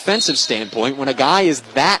from a defensive standpoint when a guy is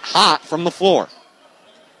that hot from the floor.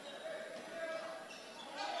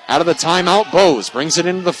 Out of the timeout, Bose brings it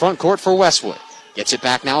into the front court for Westwood. Gets it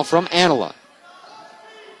back now from Anila.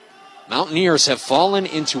 Mountaineers have fallen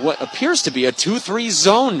into what appears to be a 2-3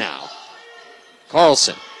 zone now.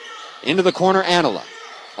 Carlson into the corner, Anila.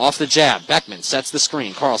 Off the jab, Beckman sets the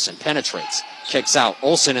screen. Carlson penetrates, kicks out.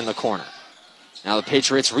 Olsen in the corner. Now the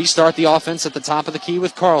Patriots restart the offense at the top of the key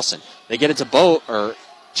with Carlson. They get it to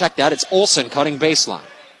check that. It's Olsen cutting baseline.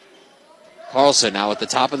 Carlson now at the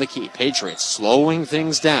top of the key. Patriots slowing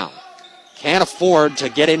things down. Can't afford to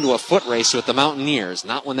get into a foot race with the Mountaineers,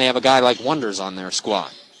 not when they have a guy like Wonders on their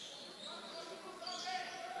squad.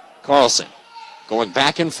 Carlson going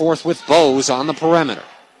back and forth with Bose on the perimeter.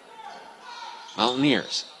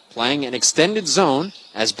 Mountaineers playing an extended zone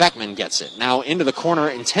as Beckman gets it. Now into the corner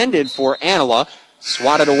intended for Anila.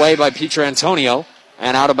 Swatted away by Pietrantonio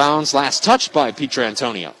and out of bounds, last touched by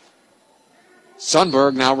Pietrantonio.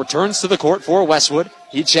 Sundberg now returns to the court for Westwood.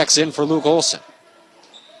 He checks in for Luke Olsen.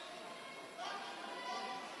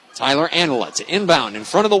 Tyler Anila to inbound in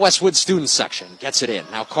front of the Westwood student section. Gets it in.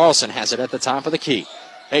 Now Carlson has it at the top of the key.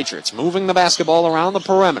 Patriots moving the basketball around the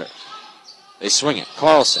perimeter. They swing it.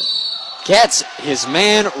 Carlson gets his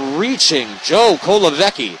man reaching. Joe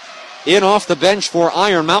Kolovecki in off the bench for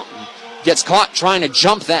Iron Mountain. Gets caught trying to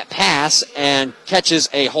jump that pass and catches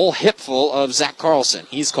a whole hipful of Zach Carlson.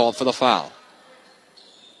 He's called for the foul.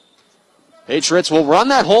 Patriots will run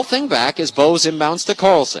that whole thing back as Bose inbounds to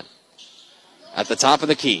Carlson. At the top of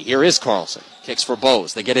the key, here is Carlson. Kicks for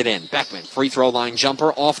Bose. They get it in. Beckman, free throw line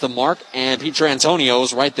jumper off the mark, and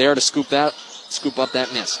Pietrantonio's right there to scoop up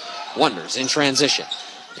that miss. Wonders in transition.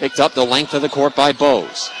 Picked up the length of the court by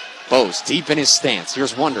Bose. Bose deep in his stance.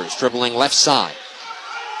 Here's Wonders dribbling left side.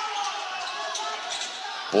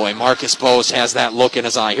 Boy, Marcus Bose has that look in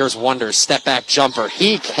his eye. Here's Wonders, step back jumper.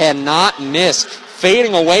 He cannot miss.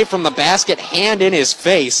 Fading away from the basket, hand in his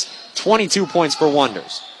face. 22 points for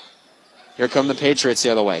Wonders. Here come the Patriots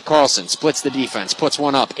the other way. Carlson splits the defense, puts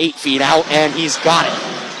one up, 8 feet out, and he's got it.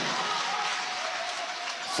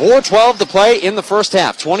 4:12 to play in the first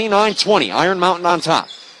half. 29-20, Iron Mountain on top.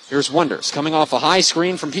 Here's Wonders coming off a high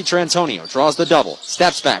screen from Pietrantonio. Draws the double,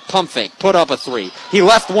 steps back, pump fake, put up a three. He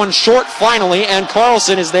left one short finally, and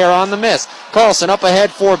Carlson is there on the miss. Carlson up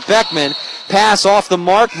ahead for Beckman. Pass off the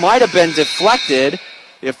mark, might have been deflected.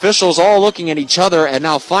 The officials all looking at each other, and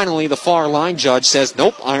now finally the far line judge says,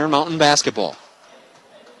 nope, Iron Mountain basketball.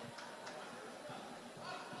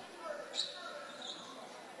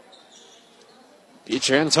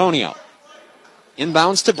 Pietrantonio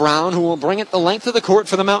inbounds to Brown, who will bring it the length of the court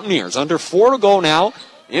for the Mountaineers. Under 4 to go now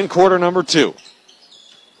in quarter number 2.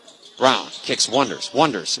 Brown kicks Wonders.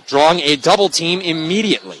 Wonders drawing a double team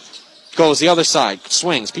immediately. Goes the other side,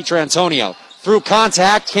 swings. Pietrantonio through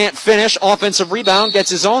contact, can't finish. Offensive rebound,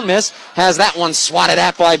 gets his own miss. Has that one swatted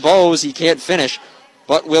at by Bose. He can't finish,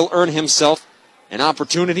 but will earn himself an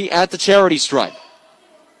opportunity at the charity stripe.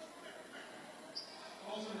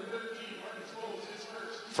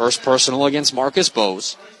 First personal against Marcus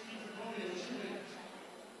Bose.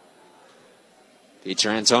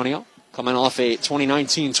 Pietrantonio coming off a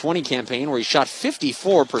 2019-20 campaign where he shot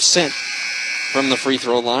 54% from the free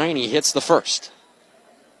throw line. He hits the first.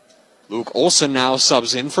 Luke Olsen now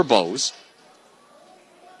subs in for Bose.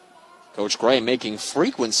 Coach Gray making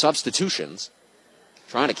frequent substitutions,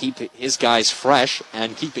 trying to keep his guys fresh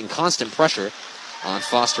and keeping constant pressure on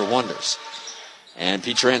Foster Wonders. And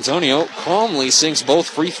Pietrantonio calmly sinks both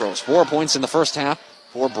free throws. 4 points in the first half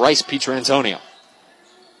for Bryce Pietrantonio.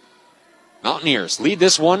 Mountaineers lead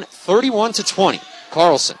this one 31-20.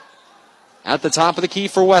 Carlson at the top of the key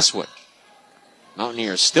for Westwood.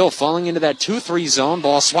 Mountaineers still falling into that 2-3 zone.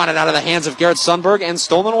 Ball swatted out of the hands of Garrett Sundberg and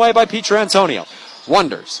stolen away by Pietrantonio.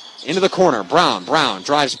 Wonders into the corner. Brown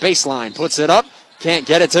drives baseline, puts it up. Can't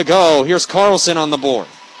get it to go. Here's Carlson on the board.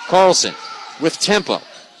 Carlson with tempo.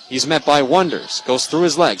 He's met by Wonders. Goes through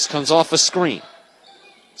his legs. Comes off a screen.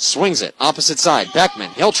 Swings it. Opposite side. Beckman.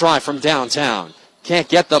 He'll try from downtown. Can't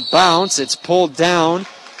get the bounce. It's pulled down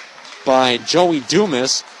by Joey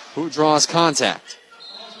Dumas, who draws contact.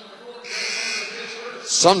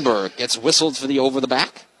 Sundberg gets whistled for the over the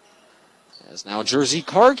back. As now Jersey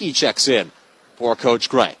Karki checks in for Coach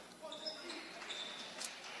Gray.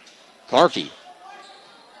 Karki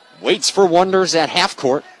waits for Wonders at half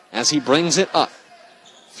court as he brings it up.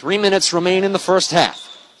 3 minutes remain in the first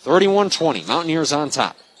half. 31-20. Mountaineers on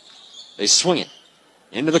top. They swing it.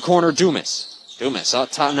 Into the corner, Dumas. Dumas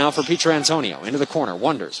up top now for Pietrantonio. Into the corner.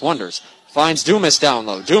 Wonders Finds Dumas down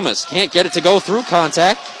low. Dumas can't get it to go through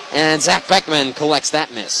contact, and Zach Beckman collects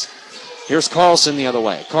that miss. Here's Carlson the other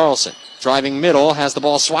way. Carlson driving middle, has the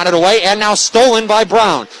ball swatted away, and now stolen by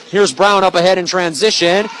Brown. Here's Brown up ahead in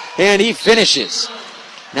transition, and he finishes.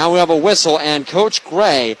 Now we have a whistle, and Coach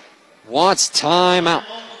Gray wants timeout.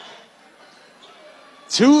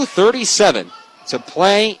 2:37 to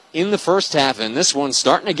play in the first half, and this one's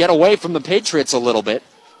starting to get away from the Patriots a little bit.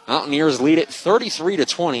 Mountaineers lead it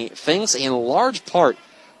 33-20, thanks in large part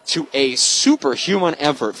to a superhuman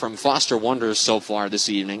effort from Foster Wonders so far this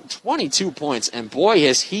evening. 22 points, and boy,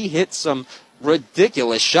 has he hit some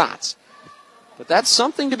ridiculous shots. But that's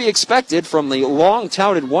something to be expected from the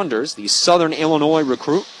long-touted Wonders, the Southern Illinois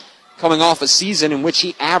recruit, coming off a season in which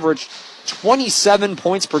he averaged 27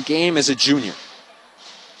 points per game as a junior.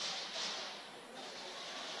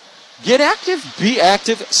 Get active, be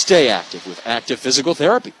active, stay active with Active Physical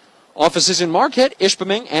Therapy. Offices in Marquette,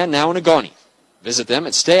 Ishpeming, and now in Agani. Visit them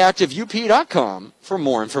at stayactiveup.com for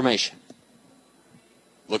more information.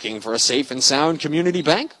 Looking for a safe and sound community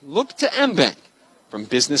bank? Look to M-Bank. From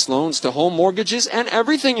business loans to home mortgages and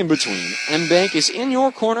everything in between, M-Bank is in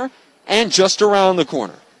your corner and just around the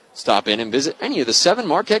corner. Stop in and visit any of the 7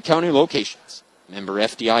 Marquette County locations. Member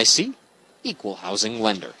FDIC, Equal Housing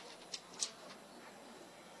Lender.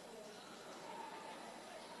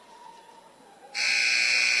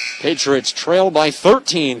 Patriots trail by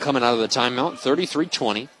 13 coming out of the timeout,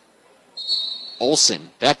 33-20.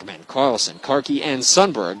 Olsen, Beckman, Carlson, Karki, and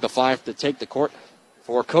Sundberg, the 5 to take the court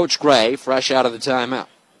for Coach Gray, fresh out of the timeout.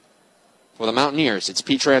 For the Mountaineers, it's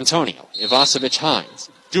Pietrantonio, Ivasevich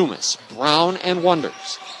Hines, Dumas, Brown, and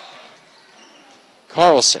Wonders.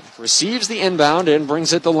 Carlson receives the inbound and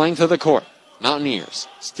brings it the length of the court. Mountaineers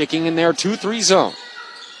sticking in their 2-3 zone.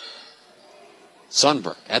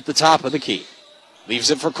 Sundberg at the top of the key.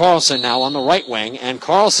 Leaves it for Carlson now on the right wing, and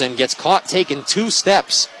Carlson gets caught taking 2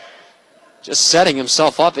 steps. Just setting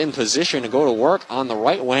himself up in position to go to work on the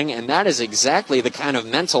right wing, and that is exactly the kind of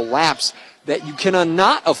mental lapse that you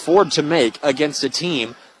cannot afford to make against a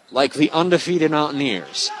team like the undefeated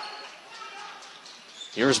Mountaineers.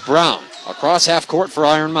 Here's Brown across half court for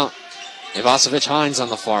Iron Mountain. Ivasevich Hines on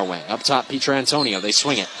the far wing. Up top, Pietrantonio. They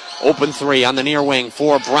swing it. Open 3 on the near wing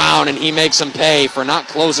for Brown, and he makes him pay for not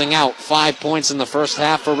closing out. 5 points in the first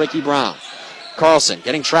half for Ricky Brown. Carlson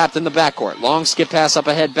getting trapped in the backcourt. Long skip pass up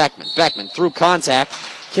ahead, Beckman. Beckman through contact.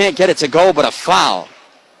 Can't get it to go, but a foul.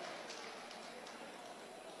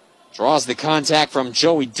 Draws the contact from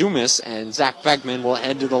Joey Dumas, and Zach Beckman will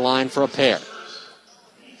head to the line for a pair.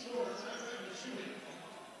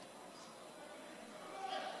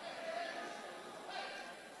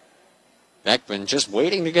 Beckman just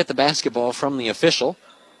waiting to get the basketball from the official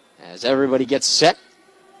as everybody gets set.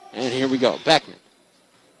 And here we go. Beckman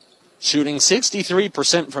shooting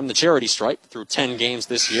 63% from the charity stripe through 10 games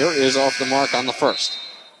this year, is off the mark on the first.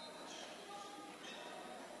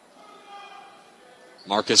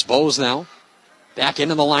 Marcus Bowes now back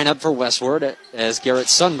into the lineup for Westward as Garrett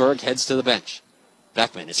Sundberg heads to the bench.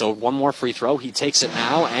 Beckman is owed one more free throw. He takes it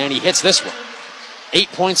now, and he hits this one. 8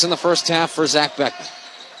 points in the first half for Zach Beckman.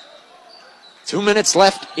 2 minutes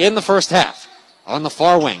left in the first half. On the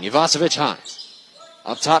far wing, Ivasevich Hines.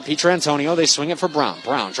 Up top, Pietrantonio. They swing it for Brown.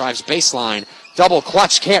 Brown drives baseline. Double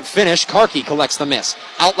clutch, can't finish. Karki collects the miss.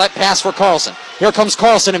 Outlet pass for Carlson. Here comes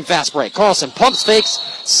Carlson in fast break. Carlson pumps fakes,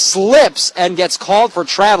 slips, and gets called for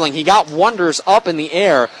traveling. He got Wonders up in the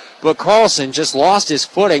air, but Carlson just lost his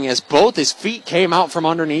footing as both his feet came out from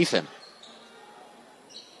underneath him.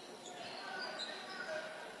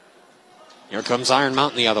 Here comes Iron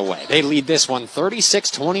Mountain the other way. They lead this one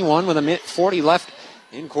 36-21 with a minute 40 left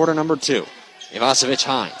in quarter number 2. Ivasevich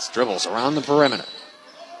Hines dribbles around the perimeter.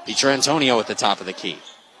 Pietrantonio at the top of the key.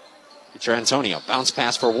 Pietrantonio bounce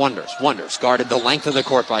pass for Wonders. Wonders guarded the length of the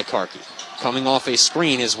court by Karki. Coming off a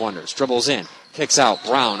screen is Wonders. Dribbles in. Kicks out.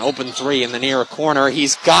 Brown open 3 in the near corner.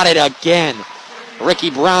 He's got it again. Ricky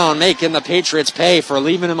Brown making the Patriots pay for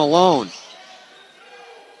leaving him alone.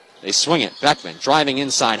 They swing it. Beckman driving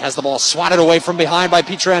inside. Has the ball swatted away from behind by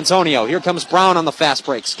Pietrantonio. Here comes Brown on the fast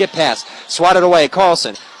break. Skip pass. Swatted away.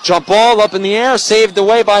 Carlson. Jump ball up in the air. Saved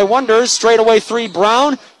away by Wonders. Straight away 3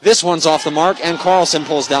 Brown. This one's off the mark, and Carlson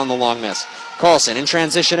pulls down the long miss. Carlson in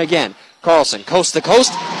transition again. Carlson coast to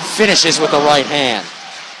coast. Finishes with the right hand.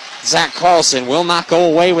 Zach Carlson will not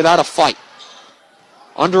go away without a fight.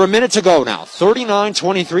 Under a minute to go now.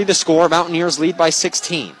 39-23 the score. Mountaineers lead by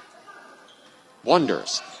 16.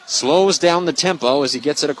 Wonders slows down the tempo as he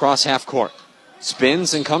gets it across half court.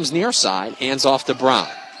 Spins and comes near side. Hands off to Brown.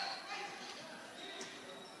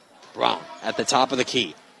 Brown at the top of the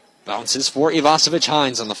key. Bounces for Ivasevich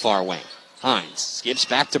Hines on the far wing. Hines skips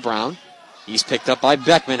back to Brown. He's picked up by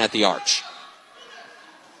Beckman at the arch.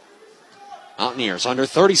 Mountaineers under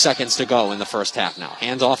 30 seconds to go in the first half now.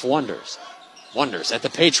 Hands off Wonders. Wonders at the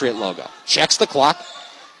Patriot logo. Checks the clock.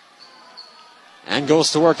 And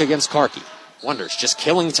goes to work against Karki. Wonders just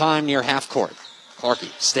killing time near half court.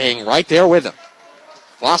 Karki staying right there with him.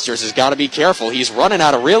 Foster's has got to be careful. He's running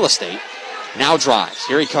out of real estate. Now drives.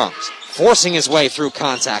 Here he comes. Forcing his way through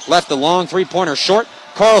contact. Left the long three-pointer short.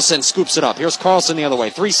 Carlson scoops it up. Here's Carlson the other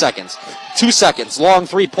way. 3 seconds. 2 seconds. Long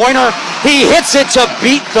three-pointer. He hits it to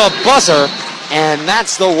beat the buzzer. And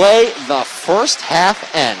that's the way the first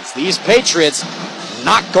half ends. These Patriots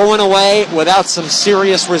not going away without some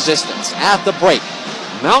serious resistance. At the break,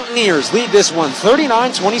 Mountaineers lead this one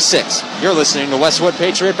 39-26. You're listening to Westwood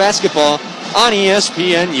Patriot Basketball on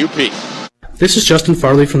ESPN UP. This is Justin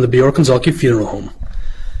Farley from the Bjork and Zalke Funeral Home.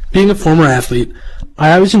 Being a former athlete,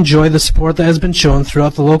 I always enjoy the support that has been shown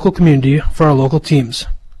throughout the local community for our local teams.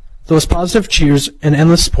 Those positive cheers and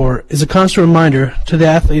endless support is a constant reminder to the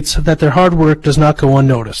athletes that their hard work does not go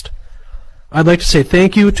unnoticed. I'd like to say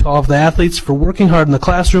thank you to all of the athletes for working hard in the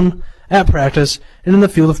classroom, at practice, and in the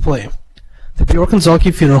field of play. The Bjork and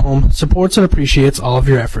Zalke Funeral Home supports and appreciates all of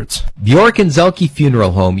your efforts. Bjork and Zalke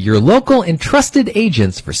Funeral Home, your local and trusted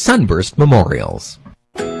agents for Sunburst Memorials.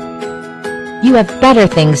 You have better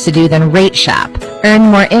things to do than rate shop.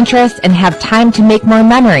 Earn more interest and have time to make more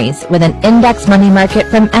memories with an index money market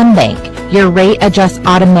from MBank. Your rate adjusts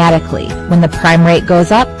automatically. When the prime rate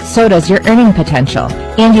goes up, so does your earning potential.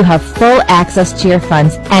 And you have full access to your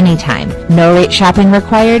funds anytime. No rate shopping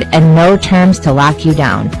required and no terms to lock you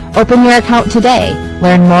down. Open your account today.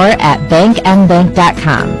 Learn more at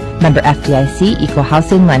bankmbank.com. Member FDIC, Equal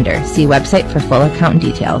Housing Lender. See website for full account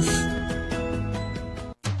details.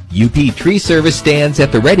 UP Tree Service stands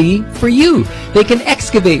at the ready for you. They can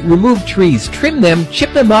excavate, remove trees, trim them,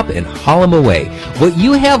 chip them up, and haul them away. What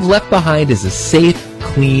you have left behind is a safe,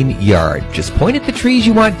 clean yard. Just point at the trees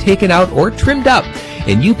you want taken out or trimmed up,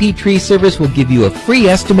 and UP Tree Service will give you a free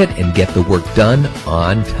estimate and get the work done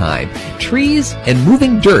on time. Trees and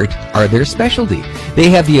moving dirt are their specialty. They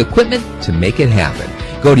have the equipment to make it happen.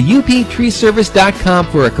 Go to uptreeservice.com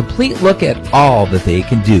for a complete look at all that they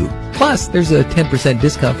can do. Plus, there's a 10%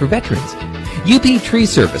 discount for veterans. UP Tree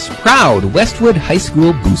Service, proud Westwood High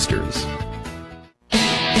School boosters.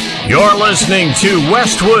 You're listening to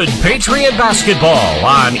Westwood Patriot Basketball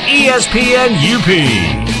on ESPN UP.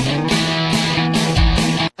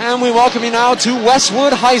 And we welcome you now to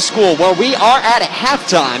Westwood High School, where we are at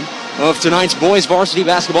halftime of tonight's boys varsity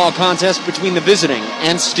basketball contest between the visiting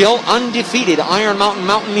and still undefeated Iron Mountain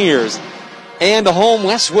Mountaineers and the home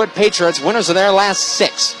Westwood Patriots, winners of their last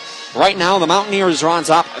 6. Right now, the Mountaineers are on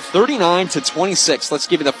top 39-26. Let's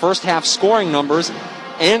give you the first half scoring numbers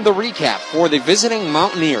and the recap for the visiting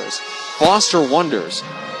Mountaineers. Foster Wonders,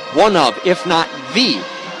 one of, if not the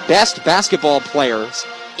best basketball players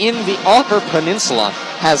in the Upper Peninsula,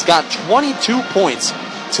 has got 22 points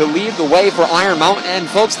to lead the way for Iron Mountain. And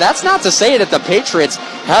folks, that's not to say that the Patriots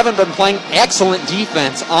haven't been playing excellent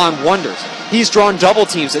defense on Wonders. He's drawn double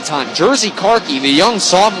teams at times. Jersey Karki, the young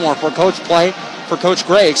sophomore for Coach Gray,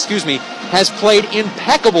 has played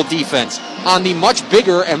impeccable defense on the much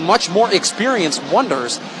bigger and much more experienced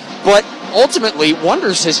Wonders. But ultimately,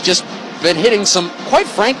 Wonders has just been hitting some, quite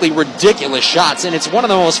frankly, ridiculous shots. And it's one of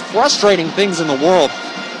the most frustrating things in the world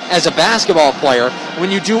as a basketball player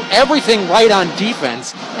when you do everything right on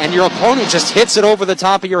defense and your opponent just hits it over the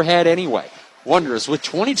top of your head anyway. Wonders with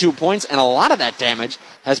 22 points, and a lot of that damage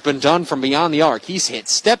has been done from beyond the arc. He's hit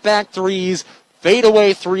step-back threes,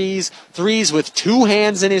 fadeaway threes, threes with two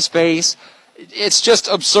hands in his face. It's just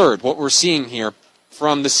absurd what we're seeing here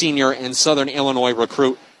from the senior and Southern Illinois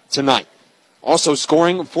recruit tonight. Also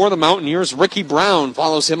scoring for the Mountaineers, Ricky Brown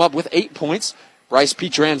follows him up with 8 points. Bryce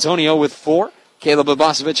Pietrantonio with 4. Caleb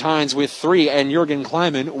Abasovich-Hines with 3. And Jurgen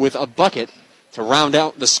Kleiman with a bucket to round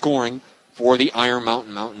out the scoring for the Iron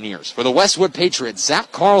Mountain Mountaineers. For the Westwood Patriots,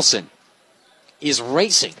 Zach Carlson is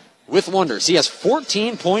racing with Wonders. He has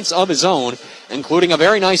 14 points of his own, including a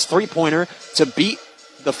very nice three-pointer to beat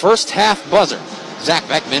the first half buzzer. Zach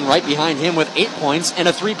Beckman right behind him with 8 points and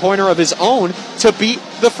a three-pointer of his own to beat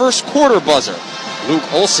the first quarter buzzer.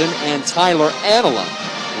 Luke Olson and Tyler Adela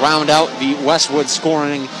round out the Westwood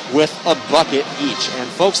scoring with a bucket each. And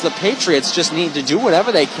folks, the Patriots just need to do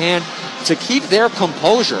whatever they can to keep their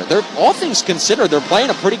composure. All things considered, they're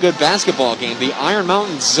playing a pretty good basketball game. The Iron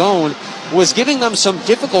Mountain zone was giving them some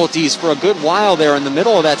difficulties for a good while there in the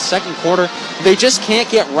middle of that second quarter. They just can't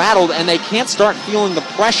get rattled, and they can't start feeling the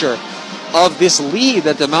pressure of this lead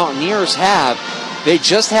that the Mountaineers have. They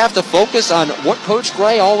just have to focus on what Coach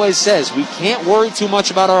Gray always says. We can't worry too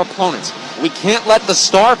much about our opponents. We can't let the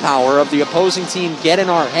star power of the opposing team get in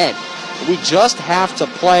our head. We just have to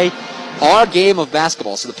play our game of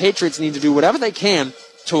basketball. So the Patriots need to do whatever they can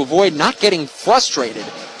to avoid not getting frustrated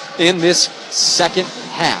in this second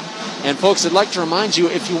half. And folks, I'd like to remind you,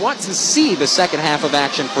 if you want to see the second half of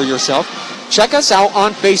action for yourself, check us out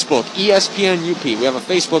on Facebook, ESPN UP. We have a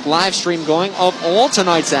Facebook live stream going of all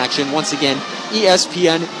tonight's action. Once again,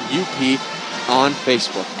 ESPN UP on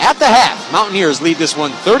Facebook. At the half, Mountaineers lead this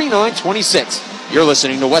one 39-26. You're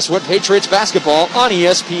listening to Westwood Patriots basketball on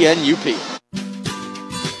ESPN UP.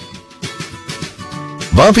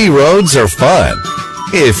 Bumpy roads are fun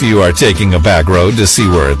if you are taking a back road to see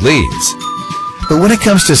where it leads. But when it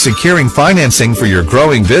comes to securing financing for your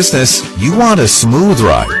growing business, you want a smooth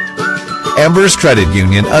ride. Embers Credit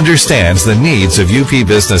Union understands the needs of UP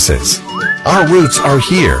businesses. Our roots are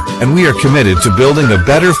here, and we are committed to building a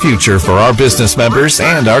better future for our business members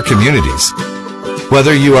and our communities.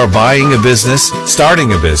 Whether you are buying a business,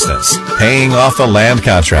 starting a business, paying off a land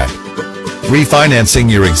contract, refinancing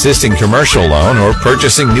your existing commercial loan, or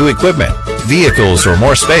purchasing new equipment, vehicles, or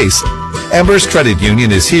more space, Embers Credit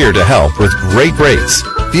Union is here to help with great rates,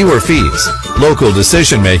 fewer fees, local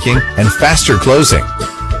decision-making, and faster closing.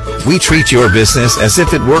 We treat your business as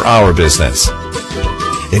if it were our business.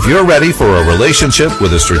 If you're ready for a relationship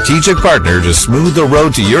with a strategic partner to smooth the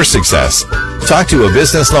road to your success, talk to a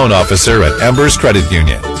business loan officer at Embers Credit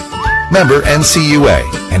Union. Member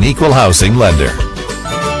NCUA, an equal housing lender.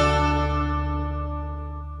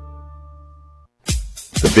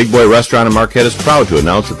 The Big Boy Restaurant in Marquette is proud to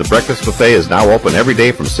announce that the breakfast buffet is now open every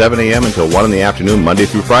day from 7 a.m. until 1 in the afternoon, Monday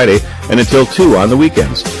through Friday, and until 2 on the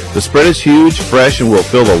weekends. The spread is huge, fresh, and will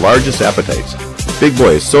fill the largest appetites. Big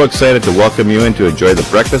Boy is so excited to welcome you in to enjoy the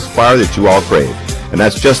breakfast bar that you all crave. And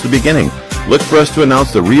that's just the beginning. Look for us to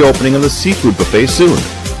announce the reopening of the seafood buffet soon.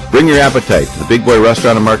 Bring your appetite to the Big Boy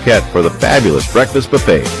Restaurant in Marquette for the fabulous breakfast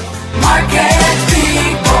buffet. Marquette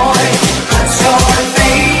Big Boy, what's your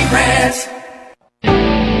favorite?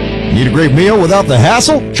 Need a great meal without the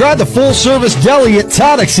hassle? Try the full-service deli at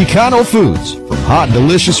Tonics Econo Foods. From hot and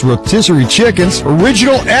delicious rotisserie chickens,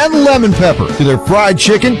 original and lemon pepper, to their fried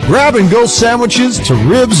chicken, grab-and-go sandwiches, to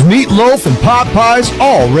ribs, meatloaf, and pot pies,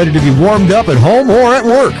 all ready to be warmed up at home or at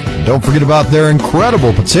work. And don't forget about their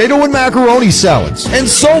incredible potato and macaroni salads, and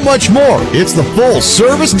so much more. It's the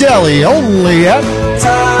full-service deli only at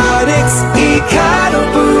Tonics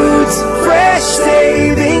Econo Foods, fresh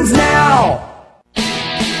savings now.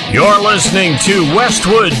 You're listening to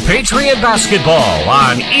Westwood Patriot Basketball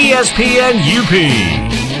on ESPN UP.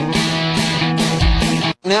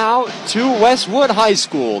 Now to Westwood High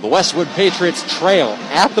School. The Westwood Patriots trail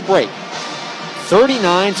at the break.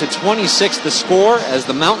 39-26 the score, as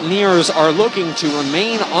the Mountaineers are looking to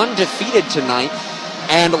remain undefeated tonight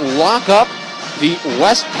and lock up the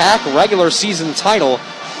Westpac regular season title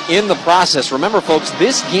in the process. Remember, folks,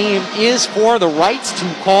 this game is for the rights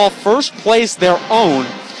to call first place their own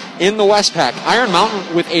in the Westpac. Iron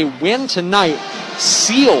Mountain, with a win tonight,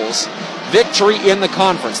 seals victory in the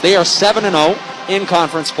conference. They are 7-0 in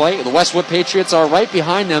conference play. The Westwood Patriots are right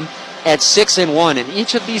behind them at 6-1, and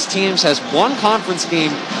each of these teams has one conference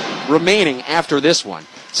game remaining after this one.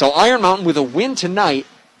 So Iron Mountain, with a win tonight,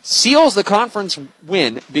 seals the conference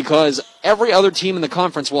win, because every other team in the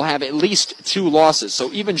conference will have at least 2 losses.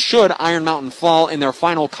 So even should Iron Mountain fall in their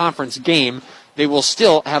final conference game, they will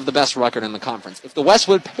still have the best record in the conference. If the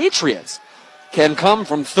Westwood Patriots can come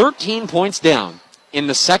from 13 points down in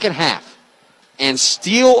the second half and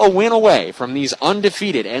steal a win away from these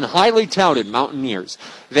undefeated and highly touted Mountaineers,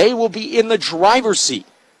 they will be in the driver's seat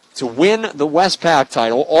to win the Westpac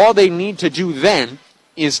title. All they need to do then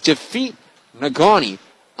is defeat Negaunee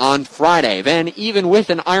on Friday. Then, even with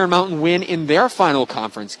an Iron Mountain win in their final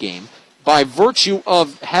conference game, by virtue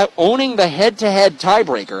of owning the head-to-head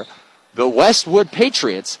tiebreaker, the Westwood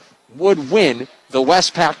Patriots would win the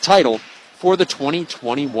Westpac title for the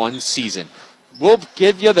 2021 season. We'll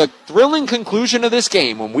give you the thrilling conclusion of this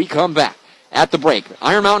game when we come back at the break.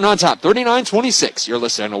 Iron Mountain on top, 39-26. You're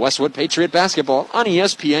listening to Westwood Patriot Basketball on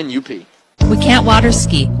ESPN UP. We can't water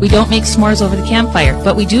ski. We don't make s'mores over the campfire,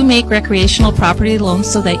 but we do make recreational property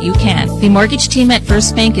loans so that you can. The mortgage team at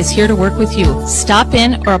First Bank is here to work with you. Stop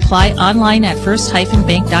in or apply online at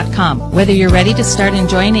first-bank.com. Whether you're ready to start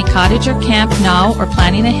enjoying a cottage or camp now or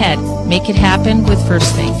planning ahead, make it happen with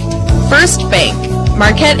First Bank. First Bank,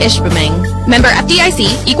 Marquette Ishpeming. Member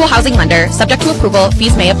FDIC, equal housing lender, subject to approval,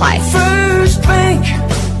 fees may apply. First Bank,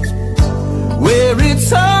 where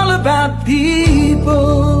it's all about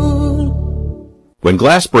people. When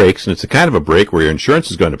glass breaks, and it's the kind of a break where your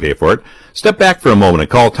insurance is going to pay for it, step back for a moment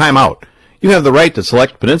and call time out. You have the right to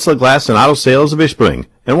select Peninsula Glass and Auto Sales of Ishpeming.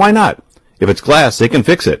 And why not? If it's glass, they can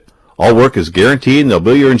fix it. All work is guaranteed and they'll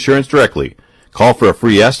bill your insurance directly. Call for a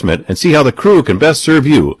free estimate and see how the crew can best serve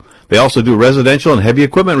you. They also do residential and heavy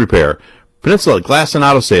equipment repair. Peninsula Glass and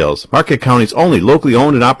Auto Sales, Marquette County's only locally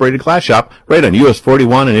owned and operated glass shop, right on US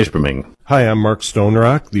 41 in Ishpeming. Hi, I'm Mark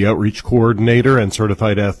Stonerock, the Outreach Coordinator and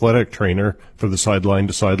Certified Athletic Trainer for the Sideline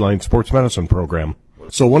to Sideline Sports Medicine Program.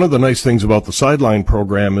 So one of the nice things about the Sideline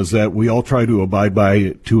program is that we all try to abide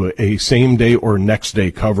by a same day or next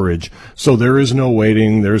day coverage. So there is no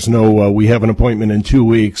waiting. There's no, we have an appointment in 2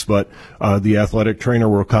 weeks, but the athletic trainer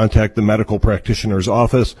will contact the medical practitioner's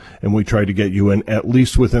office and we try to get you in at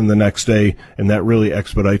least within the next day, and that really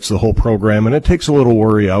expedites the whole program, and it takes a little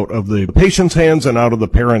worry out of the patient's hands and out of the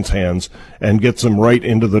parents' hands and gets them right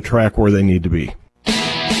into the track where they need to be.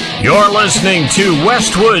 You're listening to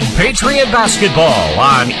Westwood Patriot Basketball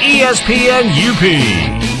on ESPN UP.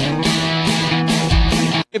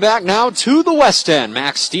 Back now to the West End.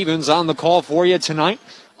 Max Stevens on the call for you tonight.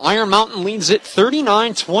 Iron Mountain leads it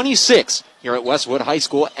 39-26 here at Westwood High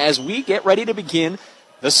School as we get ready to begin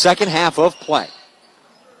the second half of play.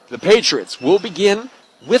 The Patriots will begin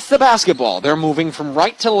with the basketball. They're moving from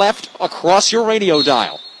right to left across your radio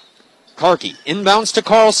dial. Karki inbounds to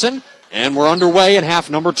Carlson. And we're underway in half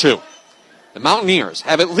number 2. The Mountaineers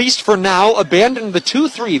have, at least for now, abandoned the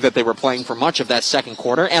 2-3 that they were playing for much of that second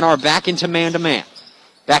quarter and are back into man-to-man.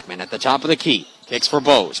 Beckman at the top of the key. Kicks for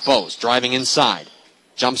Bose. Bose driving inside.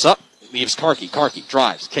 Jumps up. Leaves Karki. Karki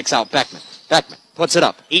drives. Kicks out Beckman. Beckman puts it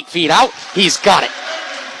up. 8 feet out. He's got it.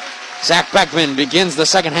 Zach Beckman begins the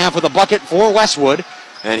second half with a bucket for Westwood.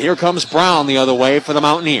 And here comes Brown the other way for the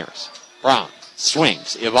Mountaineers. Brown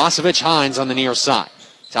swings. Ivasovich Hines on the near side.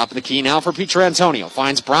 Top of the key now for Pietrantonio.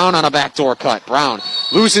 Finds Brown on a backdoor cut. Brown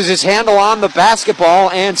loses his handle on the basketball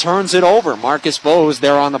and turns it over. Marcus Bose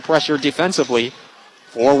there on the pressure defensively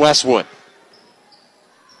for Westwood.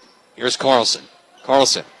 Here's Carlson.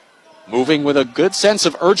 Carlson moving with a good sense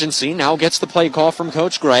of urgency. Now gets the play call from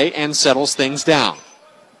Coach Gray and settles things down.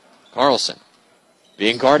 Carlson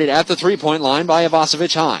being guarded at the three-point line by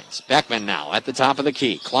Ivasovich Hines. Beckman now at the top of the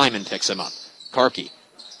key. Kleiman picks him up. Karki.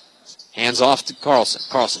 Hands off to Carlson.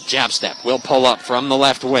 Carlson, jab step, will pull up from the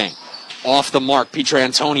left wing. Off the mark,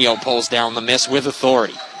 Pietrantonio pulls down the miss with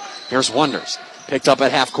authority. Here's Wonders. Picked up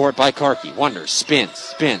at half court by Karki. Wonders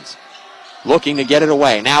spins. Looking to get it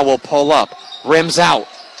away. Now will pull up. Rims out.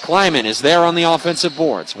 Kleiman is there on the offensive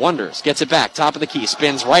boards. Wonders gets it back. Top of the key.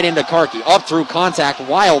 Spins right into Karki. Up through contact.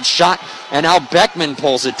 Wild shot. And now Beckman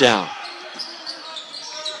pulls it down.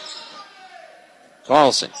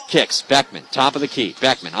 Carlson kicks. Beckman, top of the key.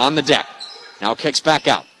 Beckman on the deck. Now kicks back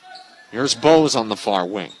out. Here's Bose on the far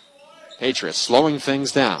wing. Patriots slowing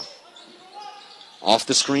things down. Off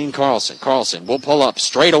the screen, Carlson. Carlson will pull up.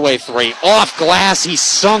 Straightaway 3. Off glass. He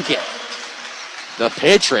sunk it. The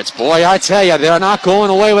Patriots, boy, I tell you, they're not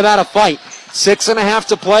going away without a fight. 6.5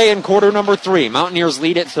 to play in quarter number 3. Mountaineers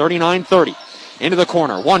lead at 39-30. Into the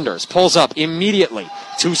corner. Wonders pulls up immediately.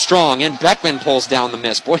 Too strong, and Beckman pulls down the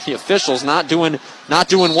miss. Boy, the officials not doing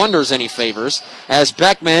Wonders any favors, as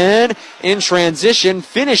Beckman in transition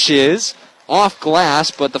finishes off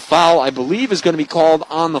glass, but the foul, I believe, is going to be called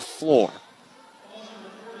on the floor.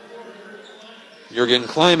 Jurgen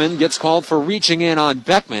Kleiman gets called for reaching in on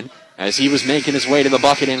Beckman as he was making his way to the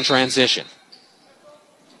bucket in transition.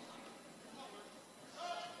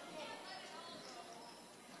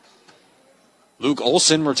 Luke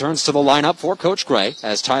Olson returns to the lineup for Coach Gray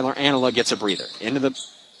as Tyler Anila gets a breather. Into the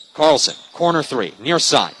Carlson, corner 3, near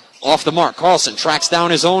side. Off the mark, Carlson tracks down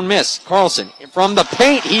his own miss. Carlson from the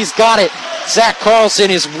paint, he's got it. Zach Carlson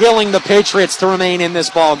is willing the Patriots to remain in this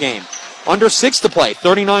ball game. Under 6 to play,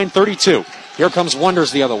 39-32. Here comes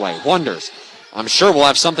Wonders the other way. Wonders, I'm sure we'll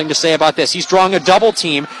have something to say about this. He's drawing a double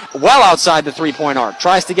team well outside the three-point arc.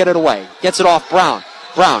 Tries to get it away. Gets it off Brown.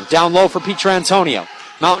 Brown down low for Pietrantonio.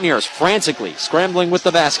 Mountaineers frantically scrambling with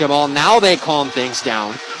the basketball. Now they calm things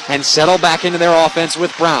down and settle back into their offense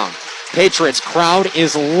with Brown. Patriots crowd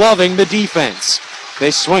is loving the defense.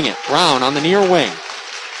 They swing it. Brown on the near wing.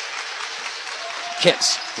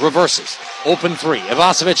 Kicks. Reverses. Open 3.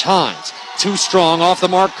 Ivasovich Hines. Too strong off the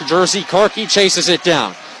mark. Jersey Karki chases it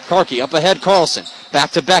down. Karki up ahead. Carlson.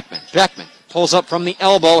 Back to Beckman. Beckman pulls up from the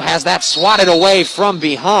elbow. Has that swatted away from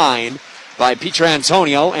behind by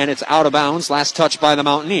Pietrantonio, and it's out of bounds. Last touch by the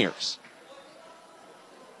Mountaineers.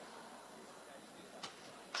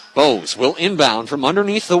 Bose will inbound from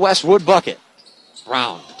underneath the Westwood bucket.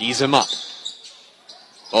 Brown D's him up.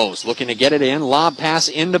 Bose looking to get it in. Lob pass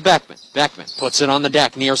into Beckman. Beckman puts it on the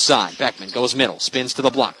deck near side. Beckman goes middle. Spins to the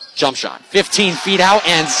block. Jump shot. 15 feet out,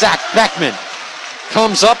 and Zach Beckman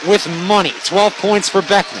comes up with money. 12 points for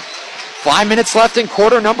Beckman. 5 minutes left in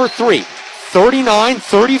quarter number 3.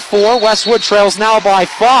 39-34. Westwood trails now by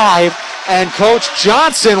 5, and Coach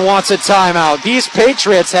Johnson wants a timeout. These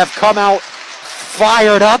Patriots have come out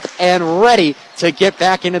fired up and ready to get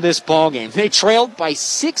back into this ballgame. They trailed by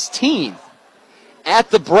 16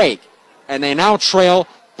 at the break, and they now trail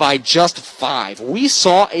by just 5. We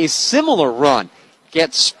saw a similar run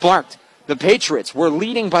get sparked. The Patriots were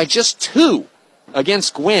leading by just 2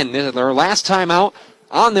 against Gwynn, their last time out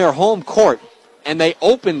on their home court, and they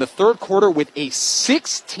opened the third quarter with a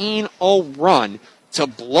 16-0 run to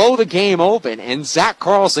blow the game open, and Zach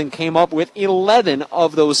Carlson came up with 11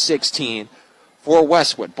 of those 16 for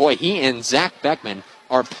Westwood. Boy, he and Zach Beckman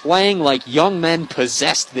are playing like young men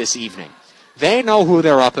possessed this evening. They know who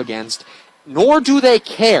they're up against, nor do they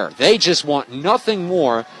care. They just want nothing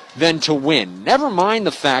more than to win. Never mind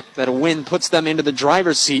the fact that a win puts them into the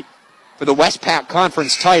driver's seat for the Westpac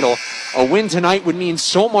Conference title. A win tonight would mean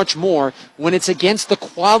so much more when it's against the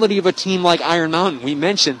quality of a team like Iron Mountain. We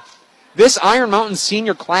mentioned this Iron Mountain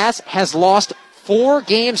senior class has lost 4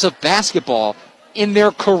 games of basketball in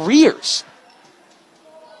their careers.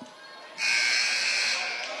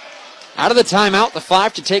 Out of the timeout, the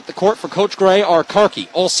 5 to take the court for Coach Gray are Karki,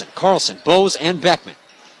 Olson, Carlson, Bose, and Beckman.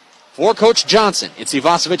 For Coach Johnson, it's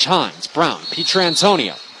Ivasevich, Hines, Brown,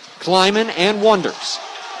 Pietrantonio, Kleiman, and Wonders.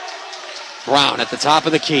 Brown at the top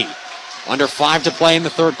of the key. Under 5 to play in the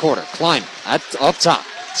third quarter. Kleiman up top.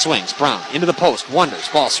 Swings. Brown into the post. Wonders.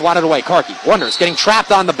 Ball swatted away. Karki. Wonders getting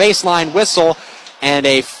trapped on the baseline. Whistle. And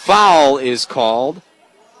a foul is called.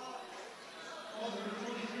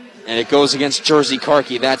 And it goes against Jersey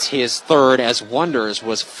Karki. That's his third, as Wonders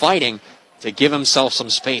was fighting to give himself some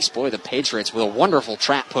space. Boy, the Patriots with a wonderful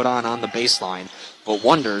trap put on the baseline. But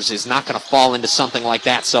Wonders is not going to fall into something like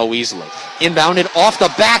that so easily. Inbounded off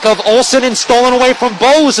the back of Olson and stolen away from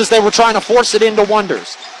Bose as they were trying to force it into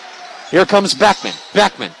Wonders. Here comes Beckman.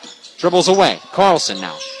 Beckman dribbles away. Carlson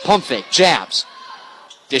now. Pump fake. Jabs.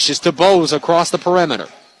 Dishes to Bose across the perimeter.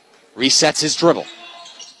 Resets his dribble.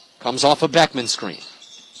 Comes off a Beckman screen.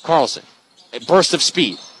 Carlson. A burst of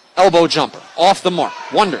speed. Elbow jumper. Off the mark.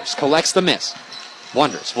 Wonders collects the miss.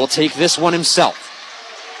 Wonders will take this one himself.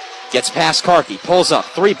 Gets past Karki. Pulls up.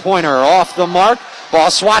 Three-pointer off the mark.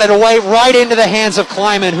 Ball swatted away right into the hands of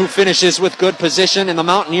Kleiman, who finishes with good position, and the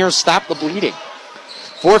Mountaineers stop the bleeding.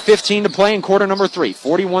 4:15 to play in quarter number 3.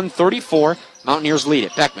 41-34. Mountaineers lead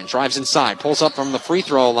it. Beckman drives inside. Pulls up from the free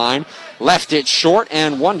throw line. Left it short,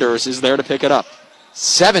 and Wonders is there to pick it up.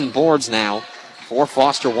 7 boards now for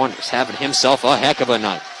Foster Wonders, having himself a heck of a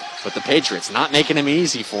night. But the Patriots not making him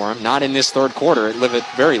easy for him, not in this third quarter, at the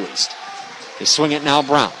very least. They swing it now,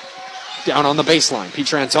 Brown. Down on the baseline.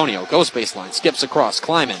 Pietrantonio goes baseline, skips across.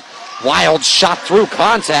 Kleiman. Wild shot through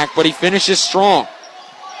contact, but he finishes strong.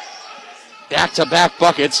 Back-to-back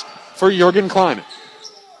buckets for Jurgen Kleiman.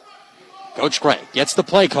 Coach Gray gets the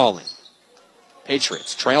play calling.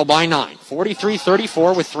 Patriots trail by 9.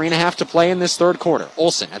 43-34 with 3.5 to play in this third quarter.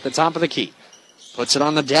 Olson at the top of the key. Puts it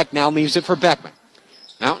on the deck, now leaves it for Beckman.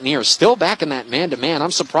 Mountaineers still back in that man-to-man.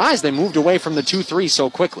 I'm surprised they moved away from the 2-3 so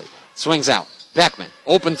quickly. Swings out. Beckman,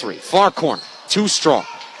 open 3, far corner, too strong.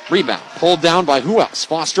 Rebound, pulled down by who else?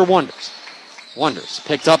 Foster Wonders. Wonders,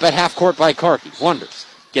 picked up at half court by Karki. Wonders,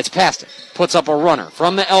 gets past it, puts up a runner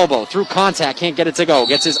from the elbow, through contact, can't get it to go.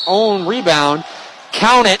 Gets his own rebound,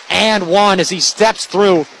 count it, and one as he steps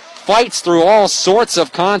through, fights through all sorts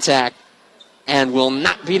of contact, and will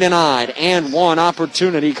not be denied. And one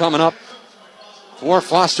opportunity coming up for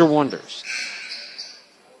Foster Wonders.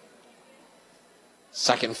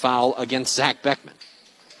 Second foul against Zach Beckman.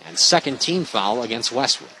 And second team foul against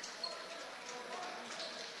Westwood.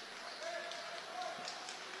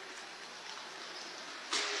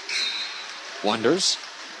 Wonders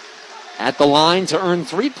at the line to earn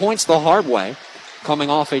 3 points the hard way, coming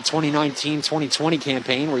off a 2019-2020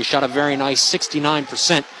 campaign where he shot a very nice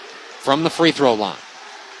 69% from the free throw line.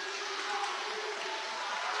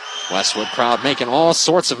 Westwood crowd making all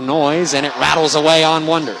sorts of noise, and it rattles away on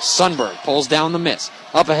Wonders. Sundberg pulls down the miss.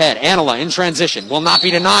 Up ahead, Anila in transition. Will not be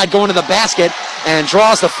denied, going to the basket, and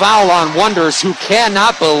draws the foul on Wonders, who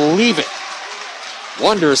cannot believe it.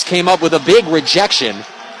 Wonders came up with a big rejection.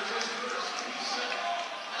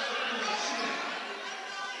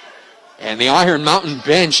 And the Iron Mountain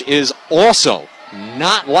bench is also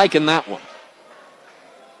not liking that one.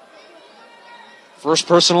 First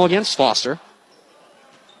personal against Foster.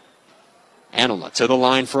 Anila to the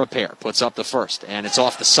line for a pair. Puts up the first. And it's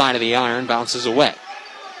off the side of the iron. Bounces away.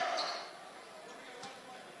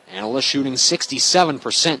 Anila shooting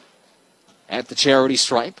 67% at the charity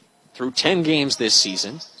stripe through 10 games this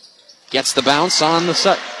season. Gets the bounce on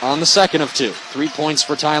the second of 2. 3 points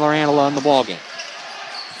for Tyler Anila in the ballgame.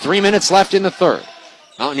 3 minutes left in the third.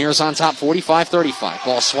 Mountaineers on top 45-35.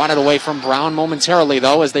 Ball swatted away from Brown momentarily,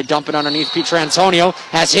 though, as they dump it underneath. Pietrantonio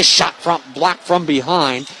has his shot blocked from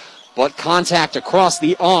behind, but contact across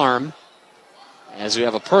the arm as we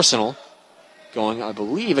have a personal going, I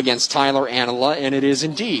believe, against Tyler Anila, and it is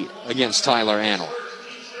indeed against Tyler Anila.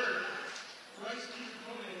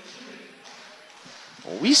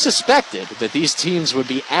 Well, we suspected that these teams would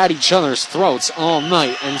be at each other's throats all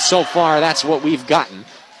night, and so far that's what we've gotten,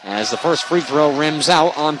 as the first free throw rims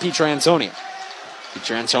out on Pietrantonio.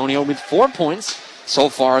 Pietrantonio with 4 points so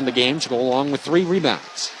far in the game to go along with 3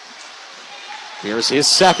 rebounds. Here's his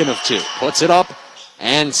second of 2. Puts it up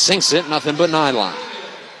and sinks it, nothing but nylon.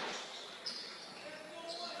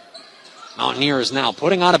 Mountaineers now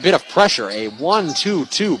putting on a bit of pressure. A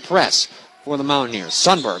 1-2-2 press for the Mountaineers.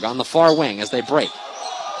 Sundberg on the far wing as they break.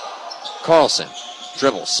 Carlson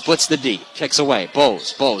dribbles, splits the D, kicks away.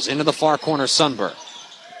 Bose into the far corner. Sundberg.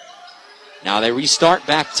 Now they restart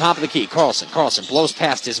back top of the key. Carlson blows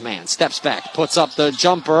past his man, steps back, puts up the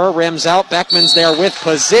jumper, rims out. Beckman's there with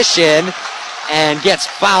position and gets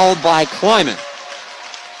fouled by Kleiman.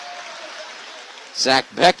 Zach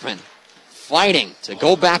Beckman fighting to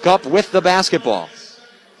go back up with the basketball.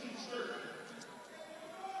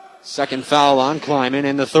 Second foul on Kleiman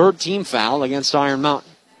and the third team foul against Iron Mountain.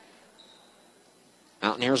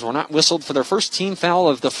 Mountaineers were not whistled for their first team foul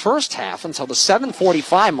of the first half until the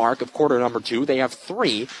 7:45 mark of quarter number 2. They have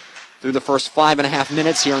 3 through the first 5.5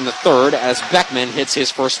 minutes here in the third as Beckman hits his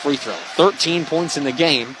first free throw. 13 points in the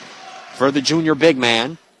game for the junior big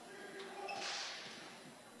man.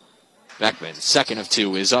 Beckman, second of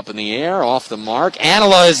 2, is up in the air, off the mark.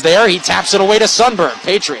 Anila is there. He taps it away to Sundberg.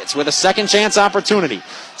 Patriots with a second chance opportunity.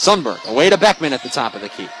 Sundberg away to Beckman at the top of the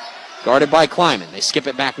key. Guarded by Kleiman. They skip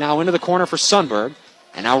it back now into the corner for Sundberg.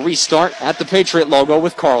 And now restart at the Patriot logo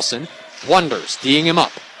with Carlson. Wonders, D'ing him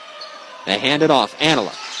up. They hand it off.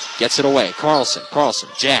 Anila gets it away. Carlson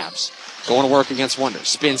jabs. Going to work against Wonders.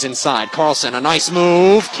 Spins inside. Carlson, a nice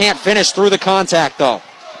move. Can't finish through the contact, though.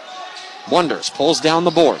 Wonders pulls down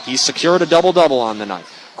the board. He's secured a double-double on the night.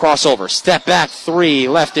 Crossover. Step back 3.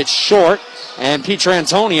 Left it short. And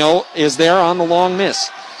Pietrantonio is there on the long miss.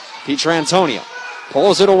 Pietrantonio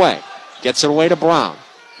pulls it away. Gets it away to Brown.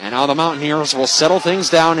 And now the Mountaineers will settle things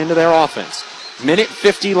down into their offense. Minute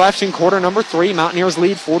 50 left in quarter number 3. Mountaineers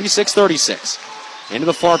lead 46-36. Into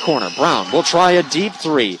the far corner. Brown will try a deep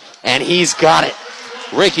 3. And he's got it.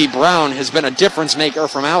 Ricky Brown has been a difference maker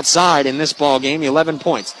from outside in this ball game. 11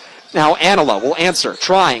 points. Now Anila will answer,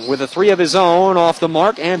 trying with a 3 of his own off the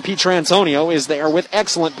mark. And Pietrantonio is there with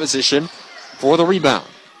excellent position for the rebound.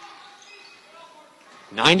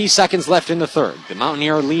 90 seconds left in the third. The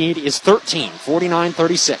Mountaineer lead is 13,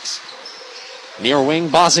 49-36. Near wing,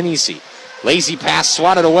 Bozanisi. Lazy pass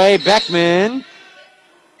swatted away. Beckman.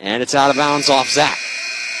 And it's out of bounds off Zach.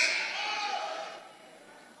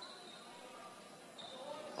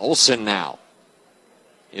 Olsen now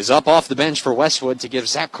is up off the bench for Westwood to give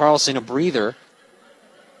Zach Carlson a breather.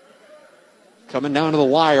 Coming down to the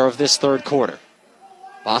wire of this third quarter.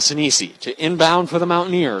 Bozanisi to inbound for the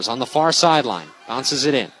Mountaineers on the far sideline. Bounces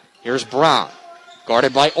it in. Here's Brown,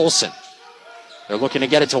 guarded by Olsen. They're looking to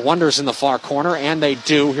get it to Wonders in the far corner, and they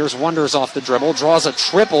do. Here's Wonders off the dribble, draws a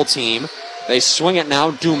triple team. They swing it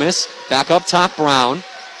now. Dumas, back up top, Brown.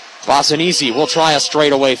 Bozanisi will try a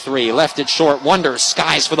straightaway 3. Left it short. Wonders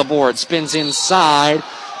skies for the board, spins inside.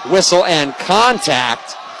 Whistle and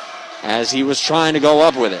contact as he was trying to go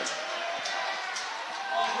up with it.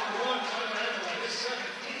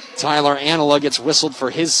 Tyler Anila gets whistled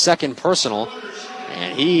for his second personal,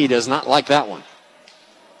 and he does not like that one.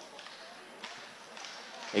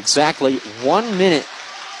 Exactly 1 minute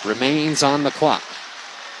remains on the clock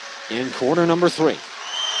in quarter number 3.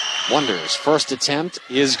 Wonders' first attempt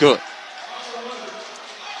is good.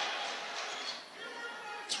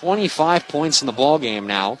 25 points in the ball game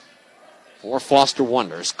now for Foster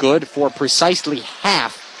Wonders. Good for precisely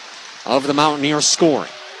half of the Mountaineers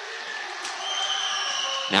scoring.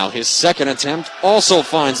 Now his second attempt also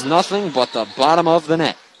finds nothing but the bottom of the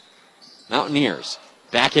net. Mountaineers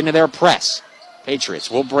back into their press. Patriots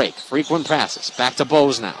will break. Frequent passes. Back to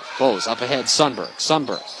Bose now. Bose up ahead.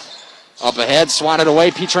 Sundberg. Up ahead. Swatted away.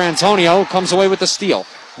 Pietrantonio comes away with the steal.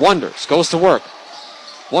 Wonders goes to work.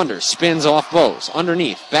 Wonders spins off Bose.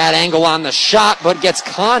 Underneath. Bad angle on the shot, but gets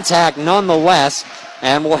contact nonetheless.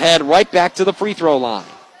 And will head right back to the free throw line.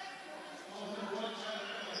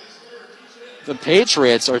 The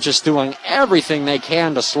Patriots are just doing everything they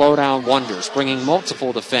can to slow down Wonders, bringing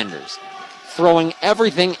multiple defenders, throwing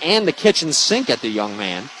everything and the kitchen sink at the young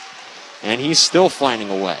man, and he's still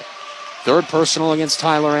finding a way. Third personal against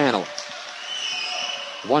Tyler Anila.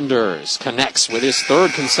 Wonders connects with his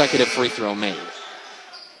third consecutive free throw made.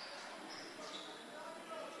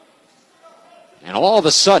 And all of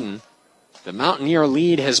a sudden, the Mountaineer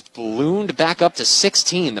lead has ballooned back up to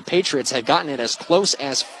 16. The Patriots had gotten it as close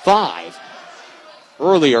as 5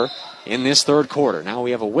 earlier in this third quarter. Now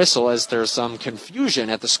we have a whistle as there's some confusion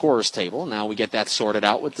at the scorer's table. Now we get that sorted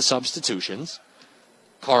out with the substitutions.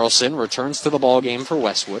 Carlson returns to the ball game for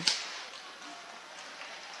Westwood.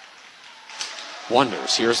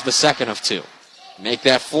 Wonders, here's the second of 2. Make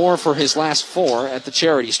that 4 for his last 4 at the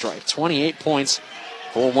charity stripe. 28 points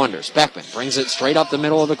for Wonders. Beckman brings it straight up the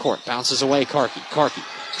middle of the court. Bounces away Karki. Karki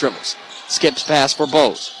dribbles. Skips pass for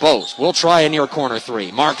Bose. Bose will try a near corner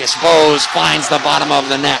 3. Marcus Bose finds the bottom of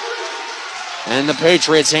the net. And the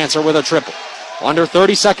Patriots answer with a triple. Under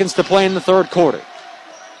 30 seconds to play in the third quarter.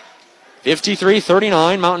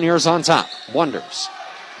 53-39, Mountaineers on top. Wonders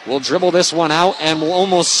will dribble this one out and will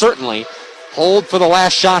almost certainly hold for the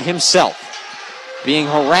last shot himself. Being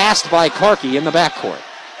harassed by Karki in the backcourt.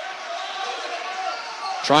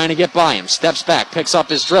 Trying to get by him. Steps back, picks up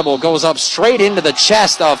his dribble, goes up straight into the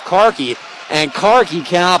chest of Karki. And Karki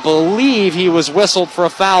cannot believe he was whistled for a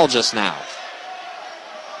foul just now.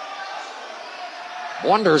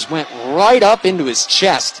 Wonders went right up into his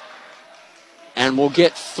chest and will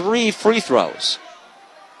get 3 free throws.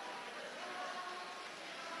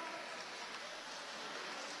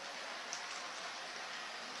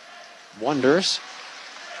 Wonders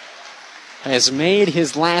has made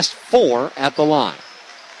his last 4 at the line.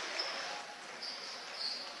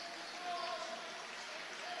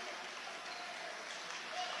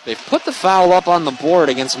 They've put the foul up on the board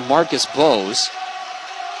against Marcus Bose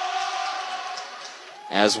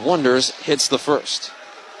as Wonders hits the first.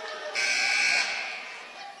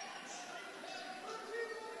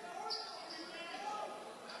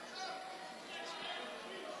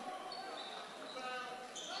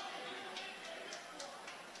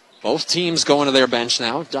 Both teams going to their bench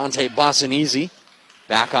now. Dante Bossanese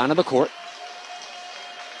back onto the court.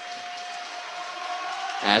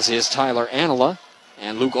 As is Tyler Anila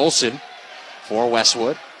and Luke Olson for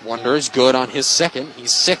Westwood. Wonders good on his second.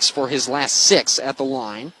 He's 6 for his last 6 at the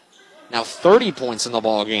line. Now 30 points in the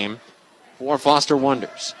ball game for Foster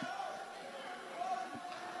Wonders.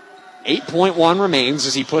 8.1 remains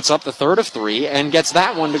as he puts up the third of 3 and gets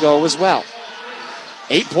that one to go as well.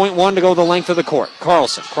 8.1 to go the length of the court.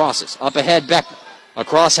 Carlson crosses up ahead. Beckman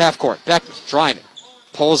across half court. Beckman driving.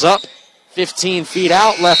 Pulls up. 15 feet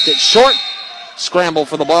out. Left it short. Scramble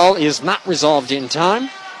for the ball is not resolved in time.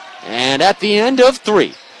 And at the end of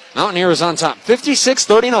 3, Mountaineers on top.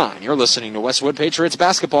 56-39. You're listening to Westwood Patriots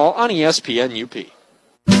basketball on ESPN UP.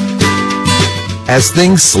 As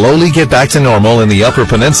things slowly get back to normal in the Upper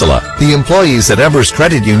Peninsula, the employees at Embers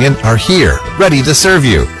Credit Union are here, ready to serve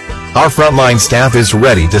you. Our frontline staff is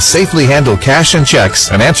ready to safely handle cash and checks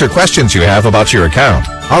and answer questions you have about your account.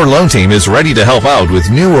 Our loan team is ready to help out with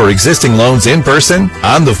new or existing loans in person,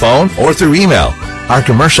 on the phone, or through email. Our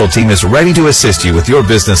commercial team is ready to assist you with your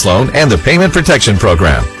business loan and the Payment Protection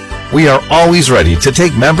Program. We are always ready to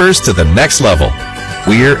take members to the next level.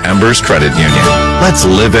 We're Embers Credit Union. Let's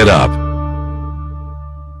live it up.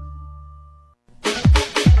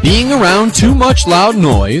 Being around too much loud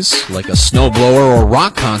noise, like a snowblower or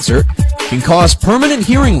rock concert, can cause permanent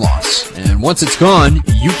hearing loss, and once it's gone,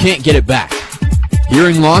 you can't get it back.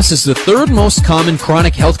 Hearing loss is the 3rd most common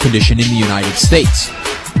chronic health condition in the United States.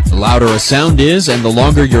 The louder a sound is and the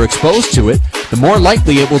longer you're exposed to it, the more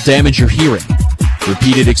likely it will damage your hearing.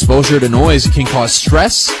 Repeated exposure to noise can cause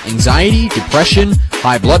stress, anxiety, depression,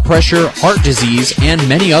 high blood pressure, heart disease, and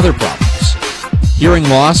many other problems. Hearing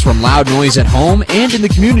loss from loud noise at home and in the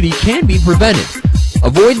community can be prevented.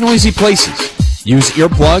 Avoid noisy places. Use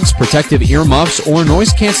earplugs, protective earmuffs, or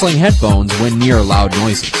noise-canceling headphones when near loud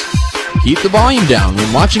noises. Keep the volume down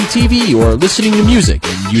when watching TV or listening to music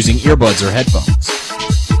and using earbuds or headphones.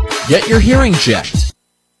 Get your hearing checked.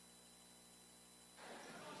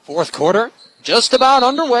 Fourth quarter, just about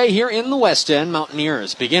underway here in the West End.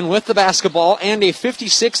 Mountaineers begin with the basketball and a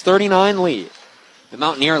 56-39 lead. The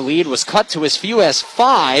Mountaineer lead was cut to as few as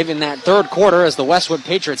 5 in that third quarter as the Westwood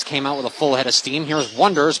Patriots came out with a full head of steam. Here's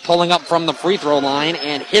Wonders pulling up from the free throw line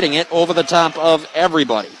and hitting it over the top of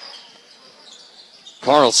everybody.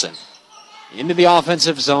 Carlson into the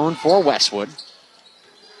offensive zone for Westwood.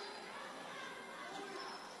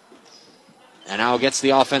 And now gets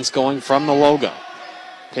the offense going from the logo.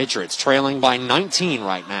 Patriots trailing by 19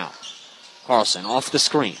 right now. Carlson off the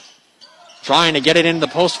screen. Trying to get it into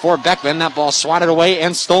the post for Beckman. That ball swatted away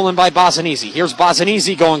and stolen by Bossanese. Here's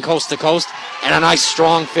Bossanese going coast to coast. And a nice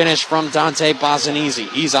strong finish from Dante Bossanese.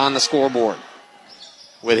 He's on the scoreboard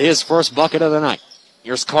with his first bucket of the night.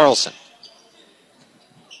 Here's Carlson.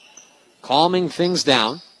 Calming things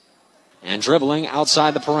down and dribbling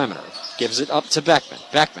outside the perimeter. Gives it up to Beckman.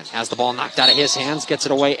 Beckman has the ball knocked out of his hands, gets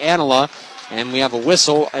it away, Anila, and we have a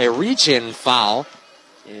whistle. A reach-in foul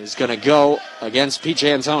is going to go against Peach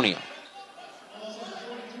Antonio.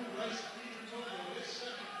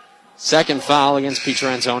 Second foul against Peach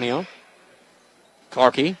Antonio.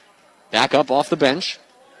 Karki back up off the bench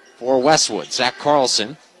for Westwood. Zach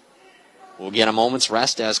Carlson will get a moment's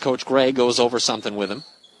rest as Coach Gray goes over something with him.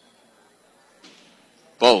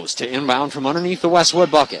 Bowes to inbound from underneath the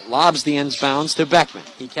Westwood bucket. Lobs the inbounds to Beckman.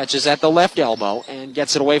 He catches at the left elbow and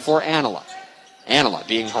gets it away for Anila. Anila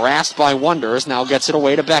being harassed by Wonders now gets it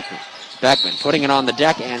away to Beckman. Beckman putting it on the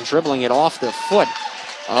deck and dribbling it off the foot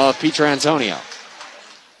of Peter Antonio.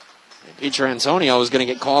 And Peter Antonio is going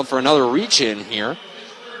to get called for another reach-in here.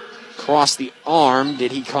 Across the arm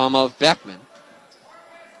did he come of Beckman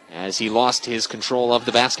as he lost his control of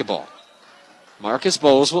the basketball. Marcus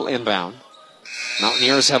Bowes will inbound.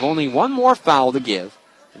 Mountaineers have only one more foul to give.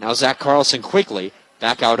 And now Zach Carlson quickly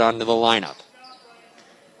back out onto the lineup.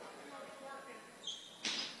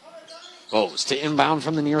 Bowes to inbound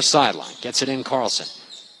from the near sideline. Gets it in Carlson.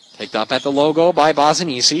 Picked up at the logo by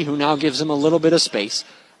Bozanisi, who now gives him a little bit of space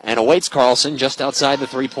and awaits Carlson just outside the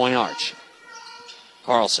three-point arch.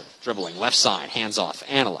 Carlson dribbling left side, hands off.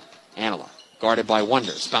 Anila. Anila guarded by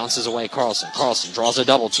Wonders. Bounces away Carlson. Carlson draws a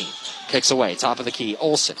double team. Kicks away. Top of the key.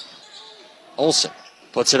 Olsen. Olsen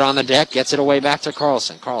puts it on the deck, gets it away back to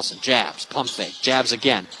Carlson. Carlson jabs, pump fake, jabs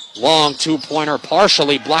again. Long two-pointer,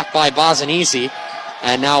 partially blocked by Bozanisi.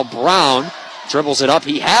 And now Brown dribbles it up.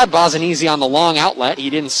 He had Bozanisi on the long outlet. He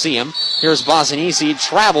didn't see him. Here's Bozanisi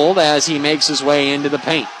traveled as he makes his way into the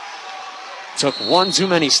paint. Took one too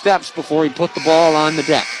many steps before he put the ball on the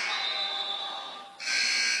deck.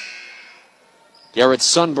 Garrett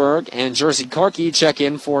Sundberg and Jersey Karki check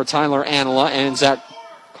in for Tyler Anila and Zach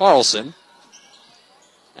Carlson,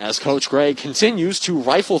 as Coach Gray continues to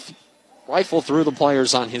rifle through the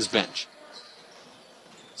players on his bench.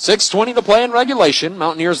 6:20 to play in regulation.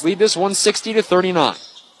 Mountaineers lead this one 60-39.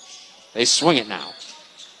 They swing it now.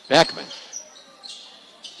 Beckman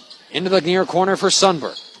into the near corner for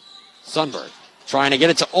Sundberg. Sundberg trying to get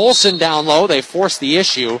it to Olsen down low. They force the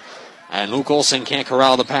issue, and Luke Olsen can't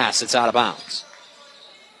corral the pass. It's out of bounds.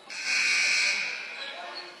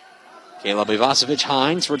 Caleb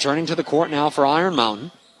Ivasovich-Hines returning to the court now for Iron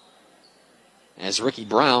Mountain, as Ricky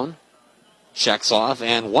Brown checks off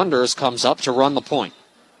and Wonders comes up to run the point.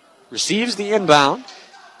 Receives the inbound,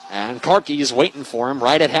 and Karki is waiting for him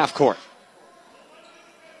right at half court.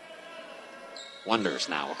 Wonders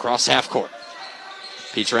now across half court.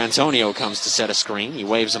 Peter Antonio comes to set a screen. He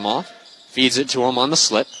waves him off, feeds it to him on the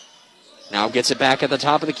slip. Now gets it back at the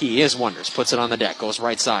top of the key. Is Wonders, puts it on the deck, goes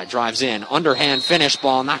right side, drives in. Underhand finish,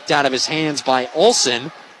 ball knocked out of his hands by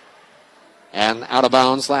Olsen. And out of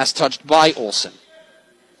bounds, last touched by Olsen.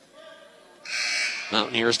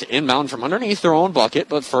 Mountaineers to inbound from underneath their own bucket,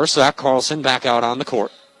 but first Zach Carlson back out on the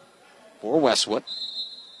court for Westwood.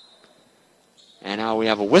 And now we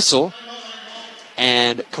have a whistle,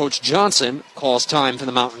 and Coach Johnson calls time for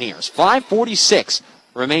the Mountaineers. 5:46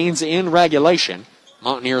 remains in regulation.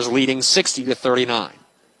 Mountaineers leading 60-39.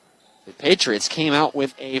 The Patriots came out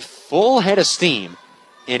with a full head of steam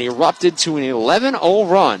and erupted to an 11-0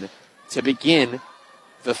 run to begin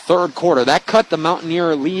the third quarter. That cut the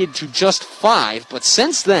Mountaineer lead to just 5, but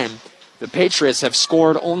since then, the Patriots have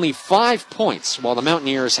scored only 5 points, while the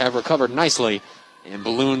Mountaineers have recovered nicely and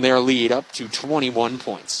ballooned their lead up to 21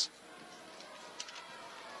 points.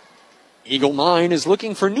 Eagle Mine is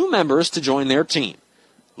looking for new members to join their team.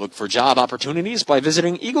 Look for job opportunities by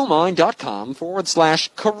visiting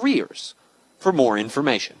eaglemine.com/careers for more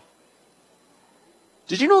information.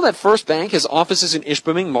 Did you know that First Bank has offices in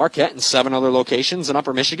Ishpeming, Marquette, and 7 other locations in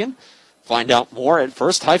Upper Michigan? Find out more at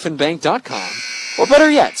first-bank.com, or better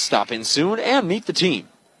yet, stop in soon and meet the team.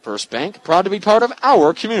 First Bank, proud to be part of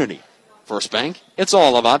our community. First Bank, it's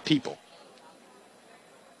all about people.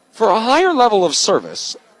 For a higher level of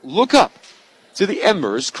service, look up to the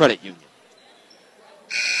Embers Credit Union.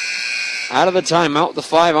 Out of the timeout, the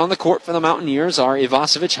 5 on the court for the Mountaineers are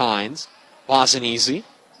Ivasovich-Hines, Bozanisi,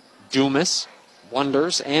 Dumas,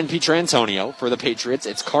 Wonders, and Peter Antonio. For the Patriots,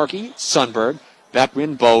 it's Karki, Sundberg,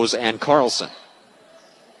 Beckman, Bowes, and Carlson.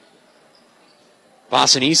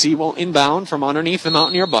 Bozanisi will inbound from underneath the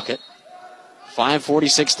Mountaineer bucket.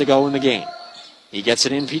 5:46 to go in the game. He gets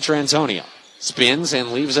it in Peter Antonio. Spins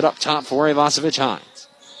and leaves it up top for Ivasovich-Hines.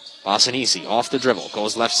 Bozanisi off the dribble,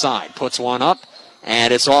 goes left side, puts one up,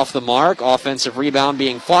 and it's off the mark. Offensive rebound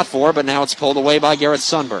being fought for, but now it's pulled away by Garrett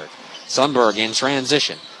Sundberg. Sundberg in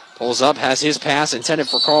transition. Pulls up, has his pass intended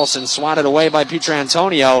for Carlson, swatted away by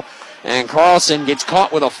Pietrantonio, and Carlson gets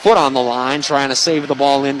caught with a foot on the line, trying to save the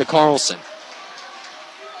ball into Carlson.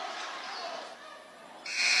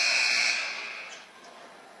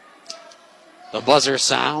 The buzzer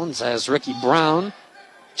sounds as Ricky Brown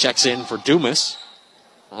checks in for Dumas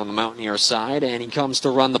on the Mountaineer side, and he comes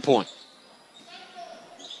to run the point.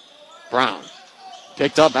 Brown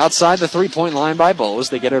picked up outside the three-point line by Bose.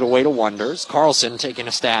 They get it away to Wonders. Carlson taking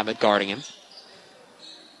a stab at guarding him.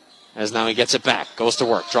 As now he gets it back, goes to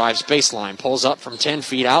work, drives baseline, pulls up from 10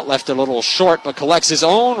 feet out, left a little short, but collects his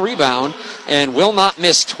own rebound and will not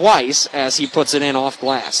miss twice as he puts it in off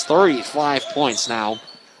glass. 35 points now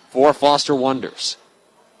for Foster Wonders.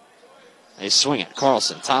 They swing it.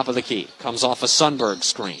 Carlson, top of the key, comes off a Sundberg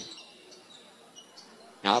screen.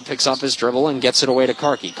 Now picks up his dribble and gets it away to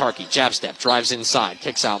Karki. Karki, jab step, drives inside,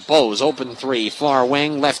 kicks out. Bose, open three, far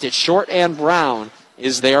wing, left it short, and Brown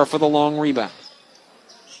is there for the long rebound.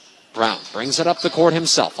 Brown brings it up the court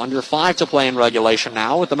himself. Under 5 to play in regulation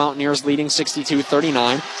now, with the Mountaineers leading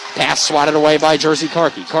 62-39. Pass swatted away by Jersey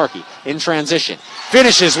Karki. Karki in transition.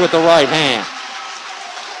 Finishes with the right hand.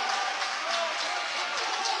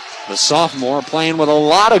 The sophomore playing with a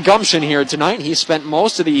lot of gumption here tonight. He spent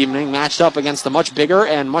most of the evening matched up against the much bigger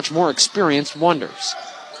and much more experienced Wonders.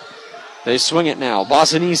 They swing it now.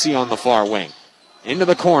 Bossanisi on the far wing. Into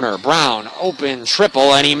the corner. Brown, open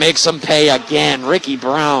triple, and he makes them pay again. Ricky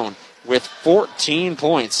Brown with 14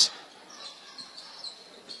 points.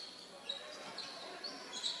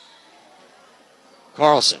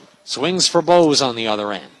 Carlson swings for Bose on the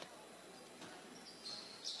other end.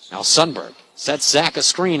 Now Sundberg sets Zach a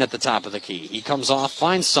screen at the top of the key. He comes off,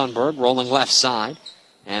 finds Sundberg, rolling left side,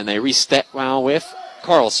 and they reset now with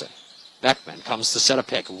Carlson. Beckman comes to set a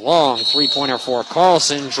pick. Long three-pointer for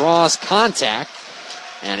Carlson, draws contact,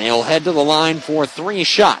 and he'll head to the line for 3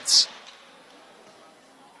 shots.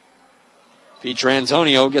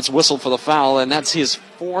 Pietrantonio gets whistled for the foul, and that's his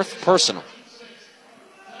 4th personal.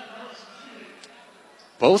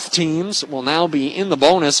 Both teams will now be in the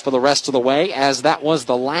bonus for the rest of the way, as that was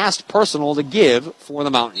the last personal to give for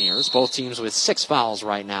the Mountaineers. Both teams with 6 fouls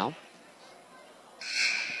right now.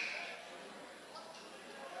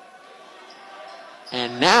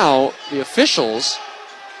 And now the officials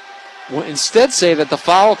will instead say that the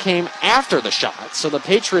foul came after the shot, so the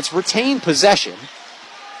Patriots retain possession,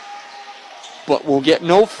 but will get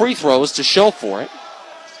no free throws to show for it.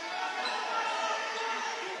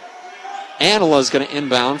 Anila is going to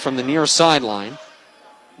inbound from the near sideline.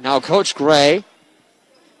 Now Coach Gray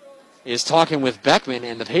is talking with Beckman,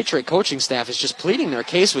 and the Patriot coaching staff is just pleading their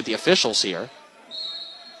case with the officials here.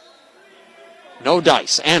 No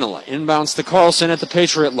dice. Anila inbounds to Carlson at the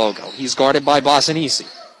Patriot logo. He's guarded by Bossanisi.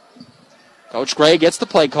 Coach Gray gets the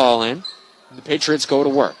play call in. The Patriots go to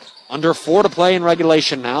work. Under 4 to play in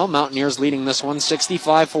regulation now. Mountaineers leading this one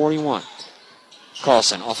 65-41.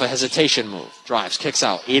 Carlson off a hesitation move. Drives, kicks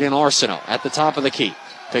out. Aiden Arsenault at the top of the key.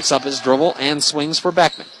 Picks up his dribble and swings for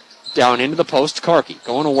Beckman. Down into the post, Karki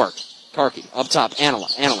going to work. Karki up top,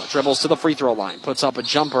 Anila. Anila dribbles to the free throw line. Puts up a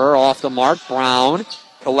jumper off the mark. Brown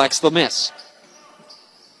collects the miss.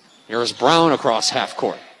 Here's Brown across half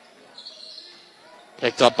court.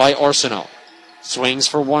 Picked up by Arsenault. Swings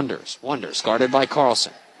for Wonders. Wonders guarded by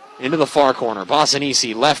Carlson. Into the far corner.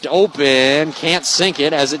 Bossanisi left open. Can't sink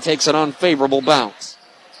it as it takes an unfavorable bounce.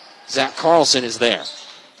 Zach Carlson is there.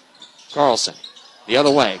 Carlson the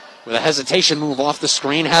other way with a hesitation move off the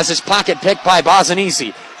screen. Has his pocket picked by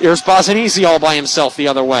Bossanisi. Here's Bossanisi all by himself the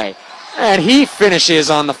other way. And he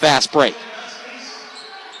finishes on the fast break.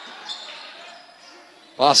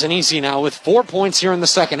 Bossanisi now with 4 points here in the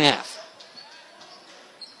second half.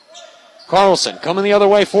 Carlson coming the other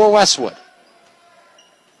way for Westwood.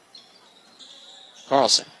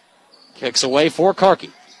 Carlson kicks away for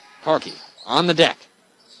Karki. Karki on the deck.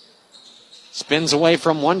 Spins away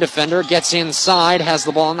from one defender, gets inside, has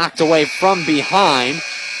the ball knocked away from behind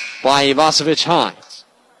by Ivasovic Hines.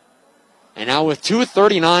 And now with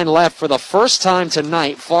 2:39 left, for the first time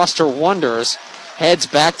tonight, Foster Wonders heads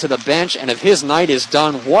back to the bench, and if his night is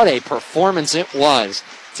done, what a performance it was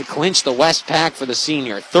to clinch the West Pack for the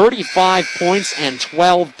senior. 35 points and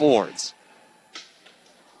 12 boards.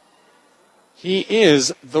 He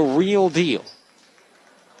is the real deal.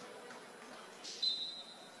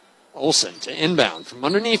 Olsen to inbound from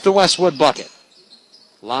underneath the Westwood bucket.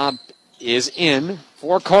 Lob is in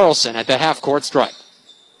for Carlson at the half-court stripe.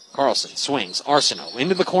 Carlson swings. Arsenault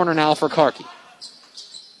into the corner now for Karki.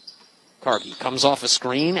 Karki comes off a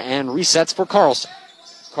screen and resets for Carlson.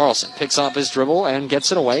 Carlson picks up his dribble and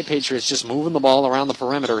gets it away. Patriots just moving the ball around the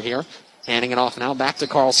perimeter here. Handing it off now back to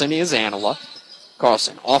Carlson is Anila.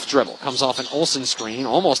 Carlson off dribble, comes off an Olsen screen,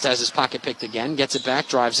 almost has his pocket picked again, gets it back,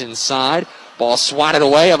 drives inside. Ball swatted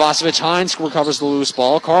away. Ivasovich-Hines recovers the loose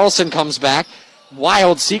ball. Carlson comes back.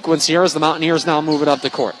 Wild sequence here as the Mountaineers now move it up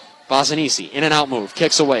the court. Bossanisi, in and out move,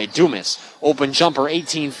 kicks away. Dumas, open jumper,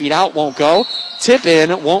 18 feet out, won't go. Tip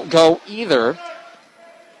in, won't go either,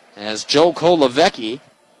 as Joe Kolovecki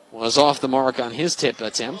was off the mark on his tip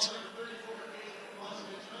attempt.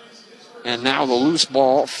 And now the loose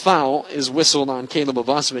ball foul is whistled on Caleb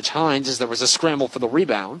Ivasovich-Hines as there was a scramble for the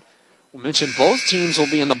rebound. We mentioned both teams will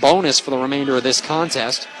be in the bonus for the remainder of this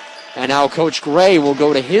contest. And now Coach Gray will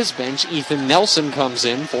go to his bench. Ethan Nelson comes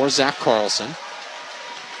in for Zach Carlson.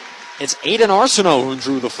 It's Aiden Arsenault who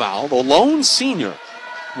drew the foul. The lone senior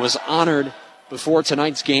was honored before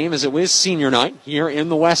tonight's game as it was senior night here in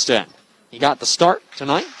the West End. He got the start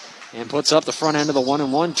tonight and puts up the front end of the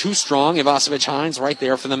 1-and-1. Too strong. Ivasovich-Hines right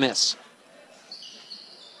there for the miss.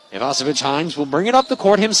 Ivasovich-Hines will bring it up the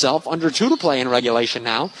court himself. Under 2 to play in regulation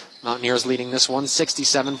now. Mountaineers leading this one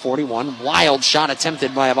 67-41. Wild shot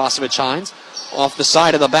attempted by Ivasovich-Hines off the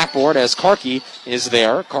side of the backboard as Karki is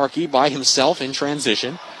there. Karki by himself in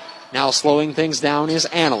transition. Now slowing things down is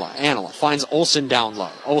Anila. Anila finds Olsen down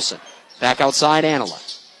low. Olsen back outside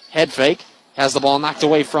Anila. Head fake. Has the ball knocked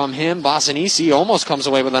away from him. Bossanisi almost comes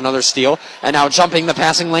away with another steal. And now jumping the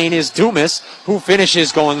passing lane is Dumas, who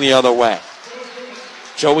finishes going the other way.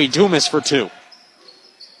 Joey Dumas for 2.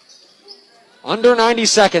 Under 90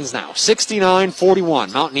 seconds now.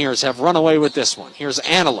 69-41. Mountaineers have run away with this one. Here's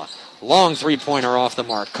Anila. Long three-pointer off the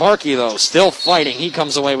mark. Karki, though, still fighting. He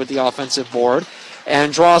comes away with the offensive board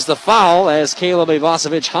and draws the foul as Caleb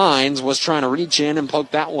Ivasovich-Hines was trying to reach in and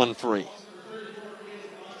poke that one free.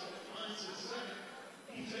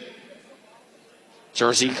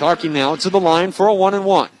 Jersey Karki now to the line for a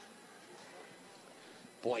 1-and-1.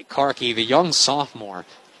 Boy, Karki, the young sophomore,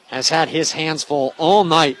 has had his hands full all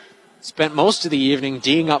night. Spent most of the evening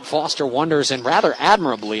D'ing up Foster Wonders, and rather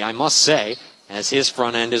admirably, I must say, as his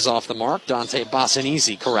front end is off the mark. Dante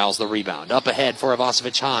Bossanisi corrals the rebound. Up ahead for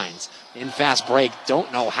Ivasovich-Hines. In fast break,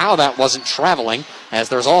 don't know how that wasn't traveling, as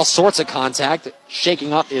there's all sorts of contact.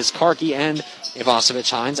 Shaking up is Karki and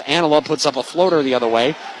Ivasovich-Hines. Anila puts up a floater the other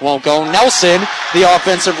way. Won't go. Nelson, the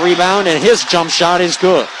offensive rebound, and his jump shot is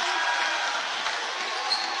good.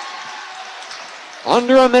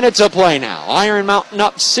 Under a minute to play now. Iron Mountain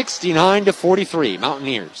up 69-43.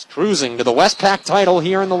 Mountaineers cruising to the Westpac title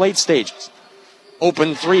here in the late stages.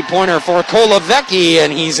 Open three-pointer for Kolovecki,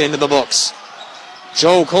 and he's into the books.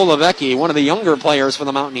 Joe Kolovecki, one of the younger players for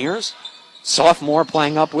the Mountaineers. Sophomore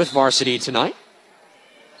playing up with varsity tonight.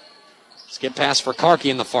 Skip pass for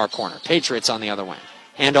Karki in the far corner. Patriots on the other wing.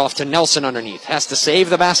 Hand off to Nelson underneath. Has to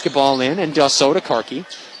save the basketball in and does so to Karki.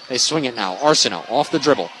 They swing it now. Arsenault off the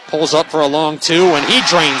dribble. Pulls up for a long 2, and he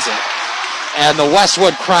drains it. And the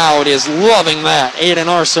Westwood crowd is loving that. Aiden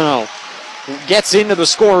Arsenault gets into the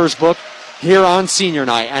scorer's book here on senior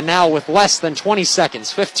night. And now with less than 20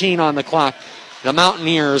 seconds, 15 on the clock, the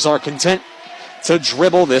Mountaineers are content to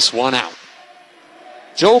dribble this one out.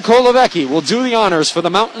 Joe Kolovecki will do the honors for the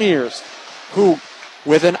Mountaineers, who,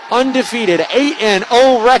 with an undefeated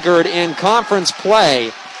 8-0 record in conference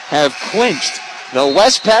play, have clinched the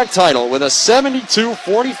Westpac title with a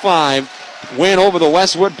 72-45 win over the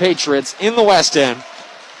Westwood Patriots in the West End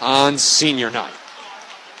on senior night.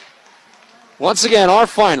 Once again, our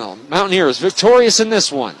final. Mountaineers victorious in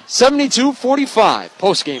this one. 72-45.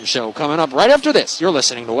 Post-game show coming up right after this. You're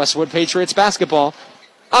listening to Westwood Patriots basketball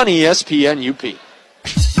on ESPN UP.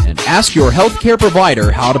 And ask your healthcare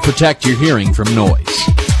provider how to protect your hearing from noise.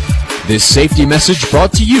 This safety message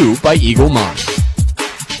brought to you by Eagle Mind.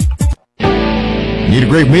 Need a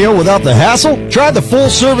great meal without the hassle? Try the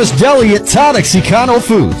full-service deli at Tonics Econo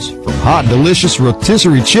Foods. From hot, delicious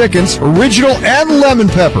rotisserie chickens, original and lemon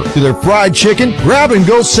pepper, to their fried chicken,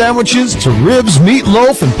 grab-and-go sandwiches, to ribs,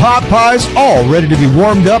 meatloaf, and pot pies, all ready to be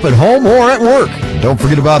warmed up at home or at work. And don't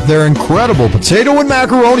forget about their incredible potato and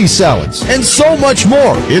macaroni salads, and so much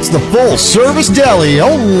more. It's the full-service deli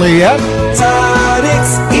only at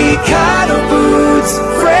Tonics Econo Foods.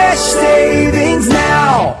 Fresh savings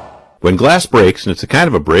now. When glass breaks, and it's the kind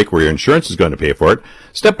of a break where your insurance is going to pay for it,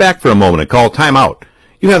 step back for a moment and call Time Out.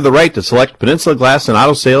 You have the right to select Peninsula Glass and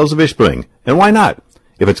Auto Sales of Ishpeming. And why not?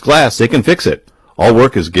 If it's glass, they can fix it. All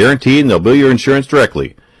work is guaranteed and they'll bill your insurance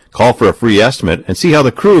directly. Call for a free estimate and see how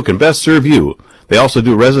the crew can best serve you. They also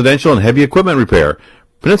do residential and heavy equipment repair.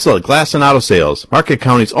 Peninsula Glass and Auto Sales, Marquette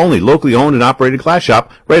County's only locally owned and operated glass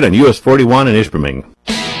shop, right on US 41 in Ishpeming.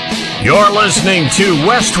 You're listening to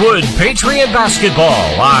Westwood Patriot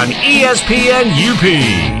Basketball on ESPN UP.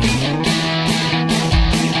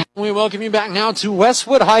 We welcome you back now to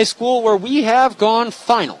Westwood High School, where we have gone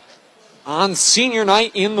final on senior night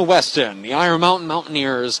in the West End. The Iron Mountain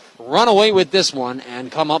Mountaineers run away with this one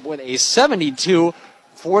and come up with a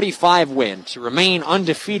 72-45 win to remain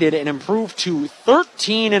undefeated and improve to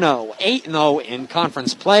 13-0, 8-0 in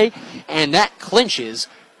conference play, and that clinches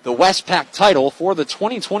the Westpac title for the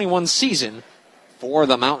 2021 season for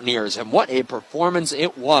the Mountaineers. And what a performance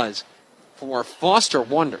it was for Foster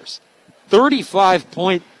Wonders.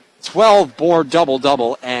 35-point, 12-board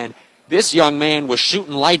double-double, and this young man was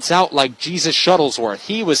shooting lights out like Jesus Shuttlesworth.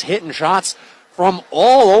 He was hitting shots from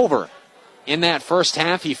all over in that first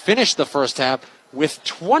half. He finished the first half with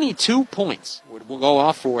 22 points. We'll go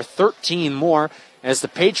off for 13 more as the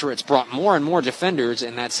Patriots brought more and more defenders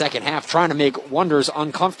in that second half, trying to make Wonders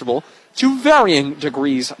uncomfortable to varying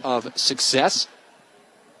degrees of success.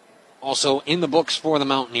 Also in the books for the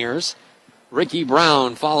Mountaineers, Ricky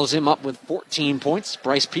Brown follows him up with 14 points.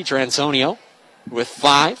 Bryce Pietrantonio with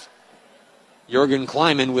 5. Jurgen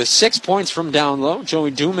Kleiman with 6 points from down low.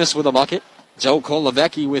 Joey Dumas with a bucket. Joe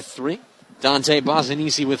Kolovecki with 3. Dante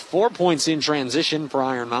Bozanisi with 4 points in transition for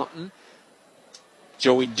Iron Mountain.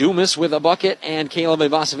 Joey Dumas with a bucket, and Caleb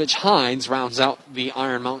Ivasovich Hines rounds out the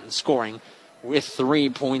Iron Mountain scoring with 3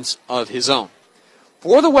 points of his own.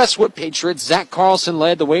 For the Westwood Patriots, Zach Carlson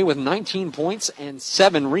led the way with 19 points and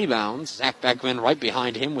 7 rebounds. Zach Beckman right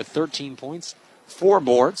behind him with 13 points, 4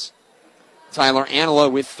 boards. Tyler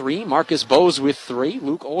Anila with 3, Marcus Bose with 3,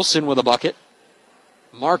 Luke Olson with a bucket.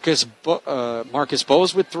 Marcus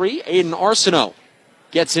Bose with 3, Aiden Arsenault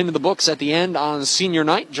gets into the books at the end on senior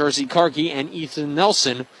night. Jersey Karki and Ethan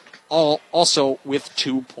Nelson all also with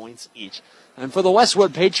 2 points each. And for the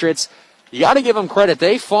Westwood Patriots, you got to give them credit.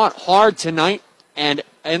 They fought hard tonight. And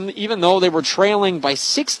even though they were trailing by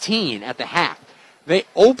 16 at the half, they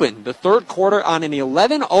opened the third quarter on an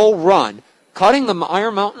 11-0 run, cutting the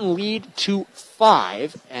Iron Mountain lead to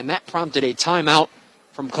 5, and that prompted a timeout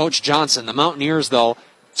from Coach Johnson. The Mountaineers, though,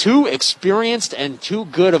 too experienced and too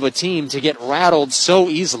good of a team to get rattled so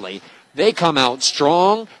easily. They come out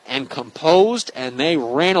strong and composed, and they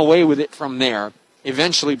ran away with it from there,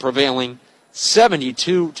 eventually prevailing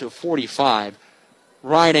 72-45,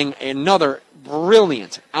 riding another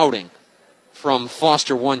brilliant outing from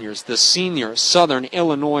Foster Wonders, the senior Southern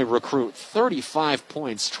Illinois recruit. 35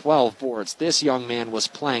 points, 12 boards. This young man was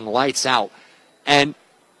playing lights out. And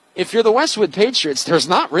if you're the Westwood Patriots, there's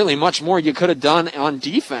not really much more you could have done on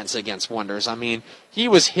defense against Wonders. I mean, he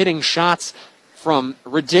was hitting shots from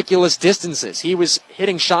ridiculous distances. He was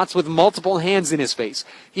hitting shots with multiple hands in his face.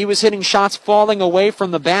 He was hitting shots falling away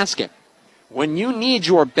from the basket. When you need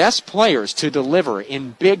your best players to deliver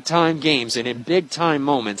in big-time games and in big-time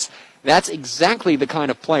moments, that's exactly the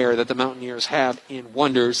kind of player that the Mountaineers have in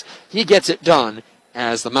Wonders. He gets it done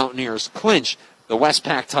as the Mountaineers clinch the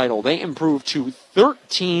Westpac title. They improve to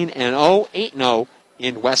 13-0, 8-0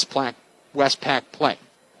 in Westpac play.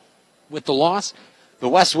 With the loss, the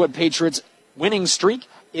Westwood Patriots' winning streak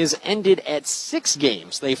is ended at 6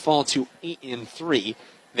 games. They fall to 8-3.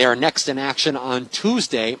 They're next in action on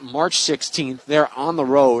Tuesday, March 16th. They're on the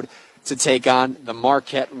road to take on the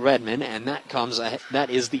Marquette Redmen, and that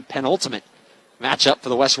is the penultimate matchup for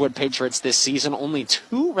the Westwood Patriots this season. Only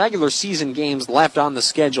 2 regular season games left on the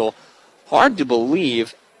schedule. Hard to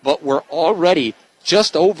believe, but we're already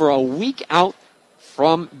just over a week out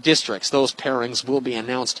from districts. Those pairings will be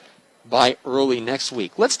announced by early next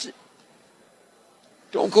week.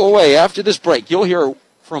 Don't go away. After this break, you'll hear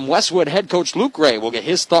from Westwood head coach Luke Gray. We'll get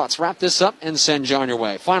his thoughts, wrap this up, and send you on your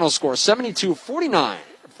way. Final score, 72-45.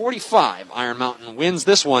 Iron Mountain wins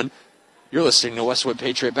this one. You're listening to Westwood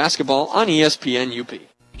Patriot Basketball on ESPN UP.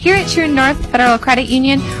 Here at True North Federal Credit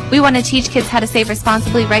Union, we want to teach kids how to save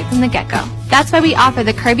responsibly right from the get-go. That's why we offer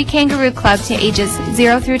the Kirby Kangaroo Club to ages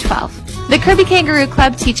 0 through 12. The Kirby Kangaroo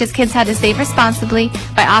Club teaches kids how to save responsibly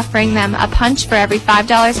by offering them a punch for every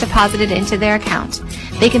 $5 deposited into their account.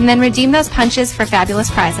 They can then redeem those punches for fabulous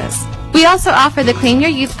prizes. We also offer the Claim Your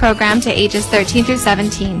Youth program to ages 13 through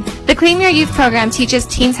 17. The Claim Your Youth program teaches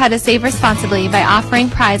teens how to save responsibly by offering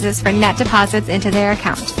prizes for net deposits into their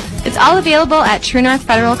account. It's all available at True North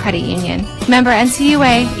Federal Credit Union. Member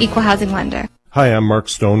NCUA, Equal Housing Lender. Hi, I'm Mark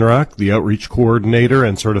Stonerock, the Outreach Coordinator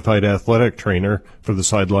and Certified Athletic Trainer for the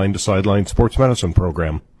Sideline to Sideline Sports Medicine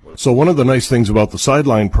Program. So one of the nice things about the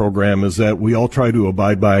Sideline program is that we all try to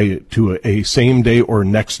abide by to a same day or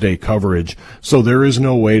next day coverage. So there is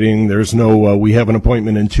no waiting. There's no, we have an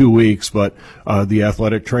appointment in 2 weeks, but the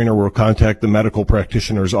athletic trainer will contact the medical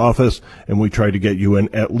practitioner's office, and we try to get you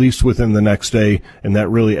in at least within the next day, and that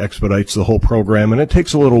really expedites the whole program, and it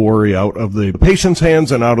takes a little worry out of the patient's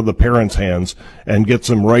hands and out of the parents' hands and gets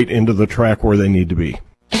them right into the track where they need to be.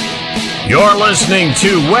 You're listening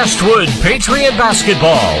to Westwood Patriot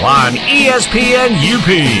Basketball on ESPN UP.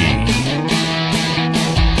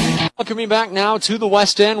 Coming back now to the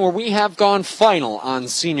West End, where we have gone final on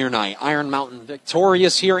senior night. Iron Mountain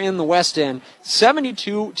victorious here in the West End,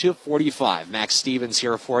 72-45. Max Stevens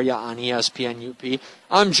here for you on ESPN UP.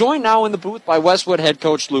 I'm joined now in the booth by Westwood head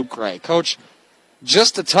coach Luke Gray. Coach,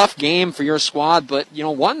 just a tough game for your squad, but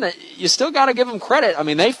one that you still got to give them credit. I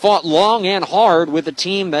mean, they fought long and hard with a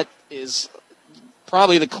team that is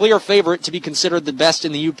probably the clear favorite to be considered the best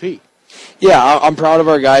in the UP. Yeah, I'm proud of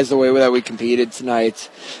our guys, the way that we competed tonight.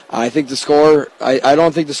 I think the score, I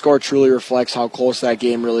don't think the score truly reflects how close that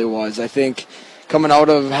game really was. I think coming out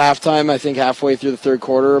of halftime, I think halfway through the third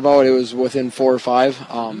quarter it was within 4 or 5.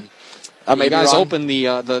 You guys opened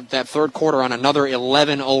that third quarter on another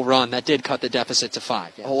 11-0 run. That did cut the deficit to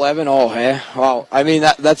 5. Yeah. 11-0, hey? Wow. I mean,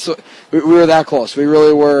 we were that close. We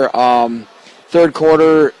really were. Third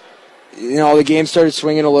quarter, the game started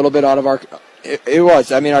swinging a little bit out of our... It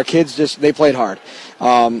was. I mean, our kids they played hard.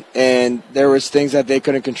 And there was things that they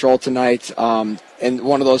couldn't control tonight. And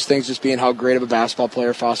one of those things just being how great of a basketball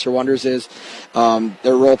player Foster Wonders is.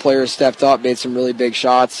 Their role players stepped up, made some really big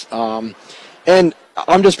shots. And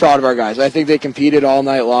I'm just proud of our guys. I think they competed all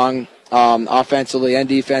night long, offensively and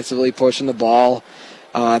defensively, pushing the ball,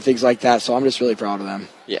 things like that. So I'm just really proud of them.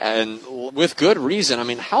 Yeah, and with good reason. I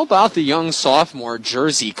mean, how about the young sophomore,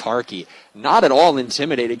 Jersey Karki? Not at all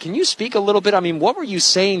intimidated. Can you speak a little bit? I mean, what were you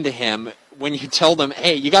saying to him when you tell them,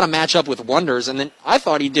 hey, you got to match up with Wonders? And then I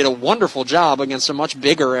thought he did a wonderful job against a much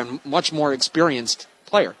bigger and much more experienced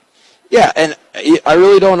player. Yeah, and I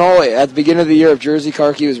really don't know at the beginning of the year if Jersey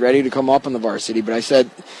Karki was ready to come up on the varsity, but I said,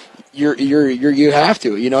 you have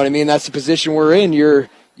to. You know what I mean? That's the position we're in. You're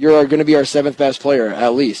going to be our 7th best player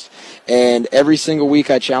at least. And every single week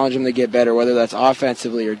I challenge him to get better, whether that's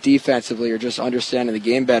offensively or defensively or just understanding the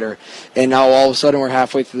game better. And now all of a sudden we're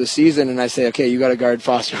halfway through the season and I say, okay, you got to guard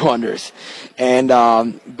Foster Wonders. And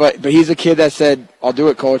but he's a kid that said, I'll do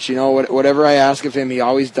it, coach. Whatever I ask of him, he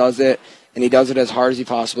always does it. And he does it as hard as he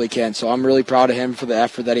possibly can. So I'm really proud of him for the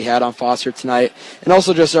effort that he had on Foster tonight. And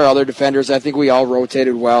also just our other defenders. I think we all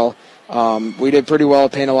rotated well. We did pretty well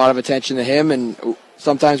paying a lot of attention to him, and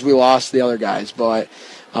sometimes we lost the other guys. But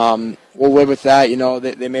we'll live with that.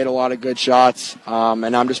 They made a lot of good shots,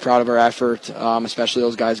 and I'm just proud of our effort, especially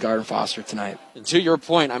those guys guarding Foster tonight. And to your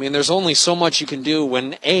point, I mean, there's only so much you can do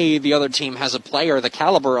when, A, the other team has a player the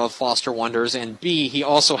caliber of Foster Wonders, and B, he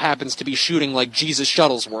also happens to be shooting like Jesus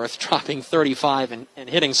Shuttlesworth, dropping 35 and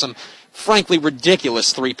hitting some, frankly,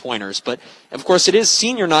 ridiculous three-pointers. But, of course, it is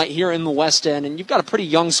senior night here in the West End, and you've got a pretty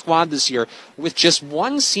young squad this year with just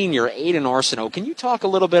one senior, Aiden Arsenault. Can you talk a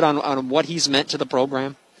little bit on what he's meant to the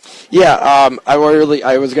program? Yeah, I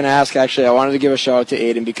was going to ask, actually, I wanted to give a shout out to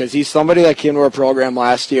Aiden because he's somebody that came to our program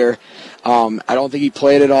last year. I don't think he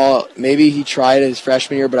played at all. Maybe he tried his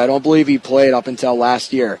freshman year, but I don't believe he played up until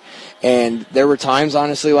last year. And there were times,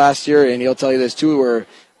 honestly, last year, and he'll tell you this too, where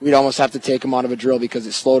we'd almost have to take him out of a drill because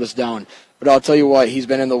it slowed us down. But I'll tell you what, he's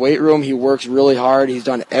been in the weight room. He works really hard. He's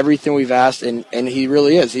done everything we've asked, and he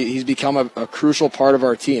really is. He's become a crucial part of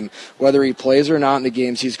our team. Whether he plays or not in the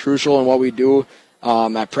games, he's crucial in what we do.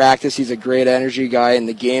 At practice, he's a great energy guy. In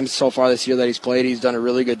the games so far this year that he's played, he's done a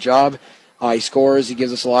really good job. He scores. He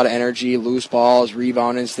gives us a lot of energy, loose balls,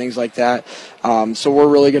 reboundings, things like that. So we're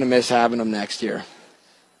really going to miss having him next year.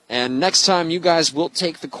 And next time you guys will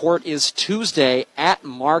take the court is Tuesday at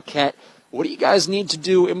Marquette. What do you guys need to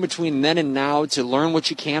do in between then and now to learn what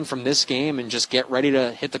you can from this game and just get ready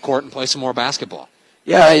to hit the court and play some more basketball?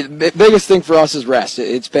 Yeah, the biggest thing for us is rest.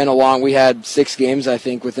 It's been we had 6 games, I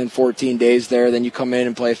think, within 14 days there. Then you come in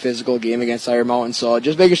and play a physical game against Iron Mountain. So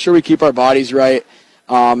just making sure we keep our bodies right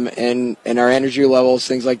and our energy levels,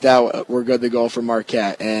 things like that, we're good to go for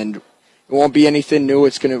Marquette. And it won't be anything new.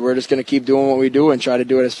 We're just going to keep doing what we do and try to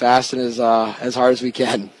do it as fast and as hard as we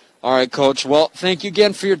can. All right, Coach. Well, thank you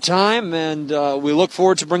again for your time, and we look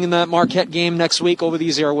forward to bringing that Marquette game next week over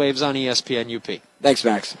these airwaves on ESPN UP. Thanks,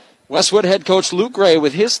 Max. Westwood head coach Luke Gray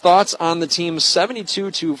with his thoughts on the team's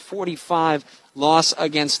 72-45 loss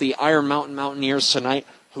against the Iron Mountain Mountaineers tonight,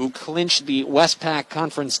 who clinched the Westpac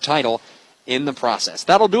Conference title in the process.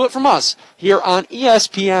 That'll do it from us here on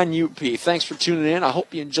ESPN UP. Thanks for tuning in. I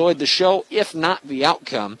hope you enjoyed the show, if not the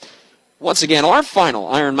outcome. Once again, our final,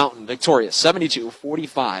 Iron Mountain victorious,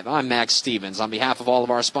 72-45. I'm Max Stevens on behalf of all of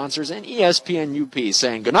our sponsors and ESPN UP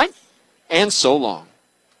saying good night and so long.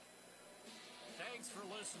 Thanks for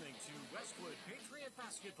listening to Westwood Patriot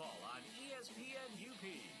Basketball on ESPN UP.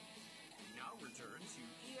 Now return to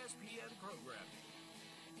ESPN programming.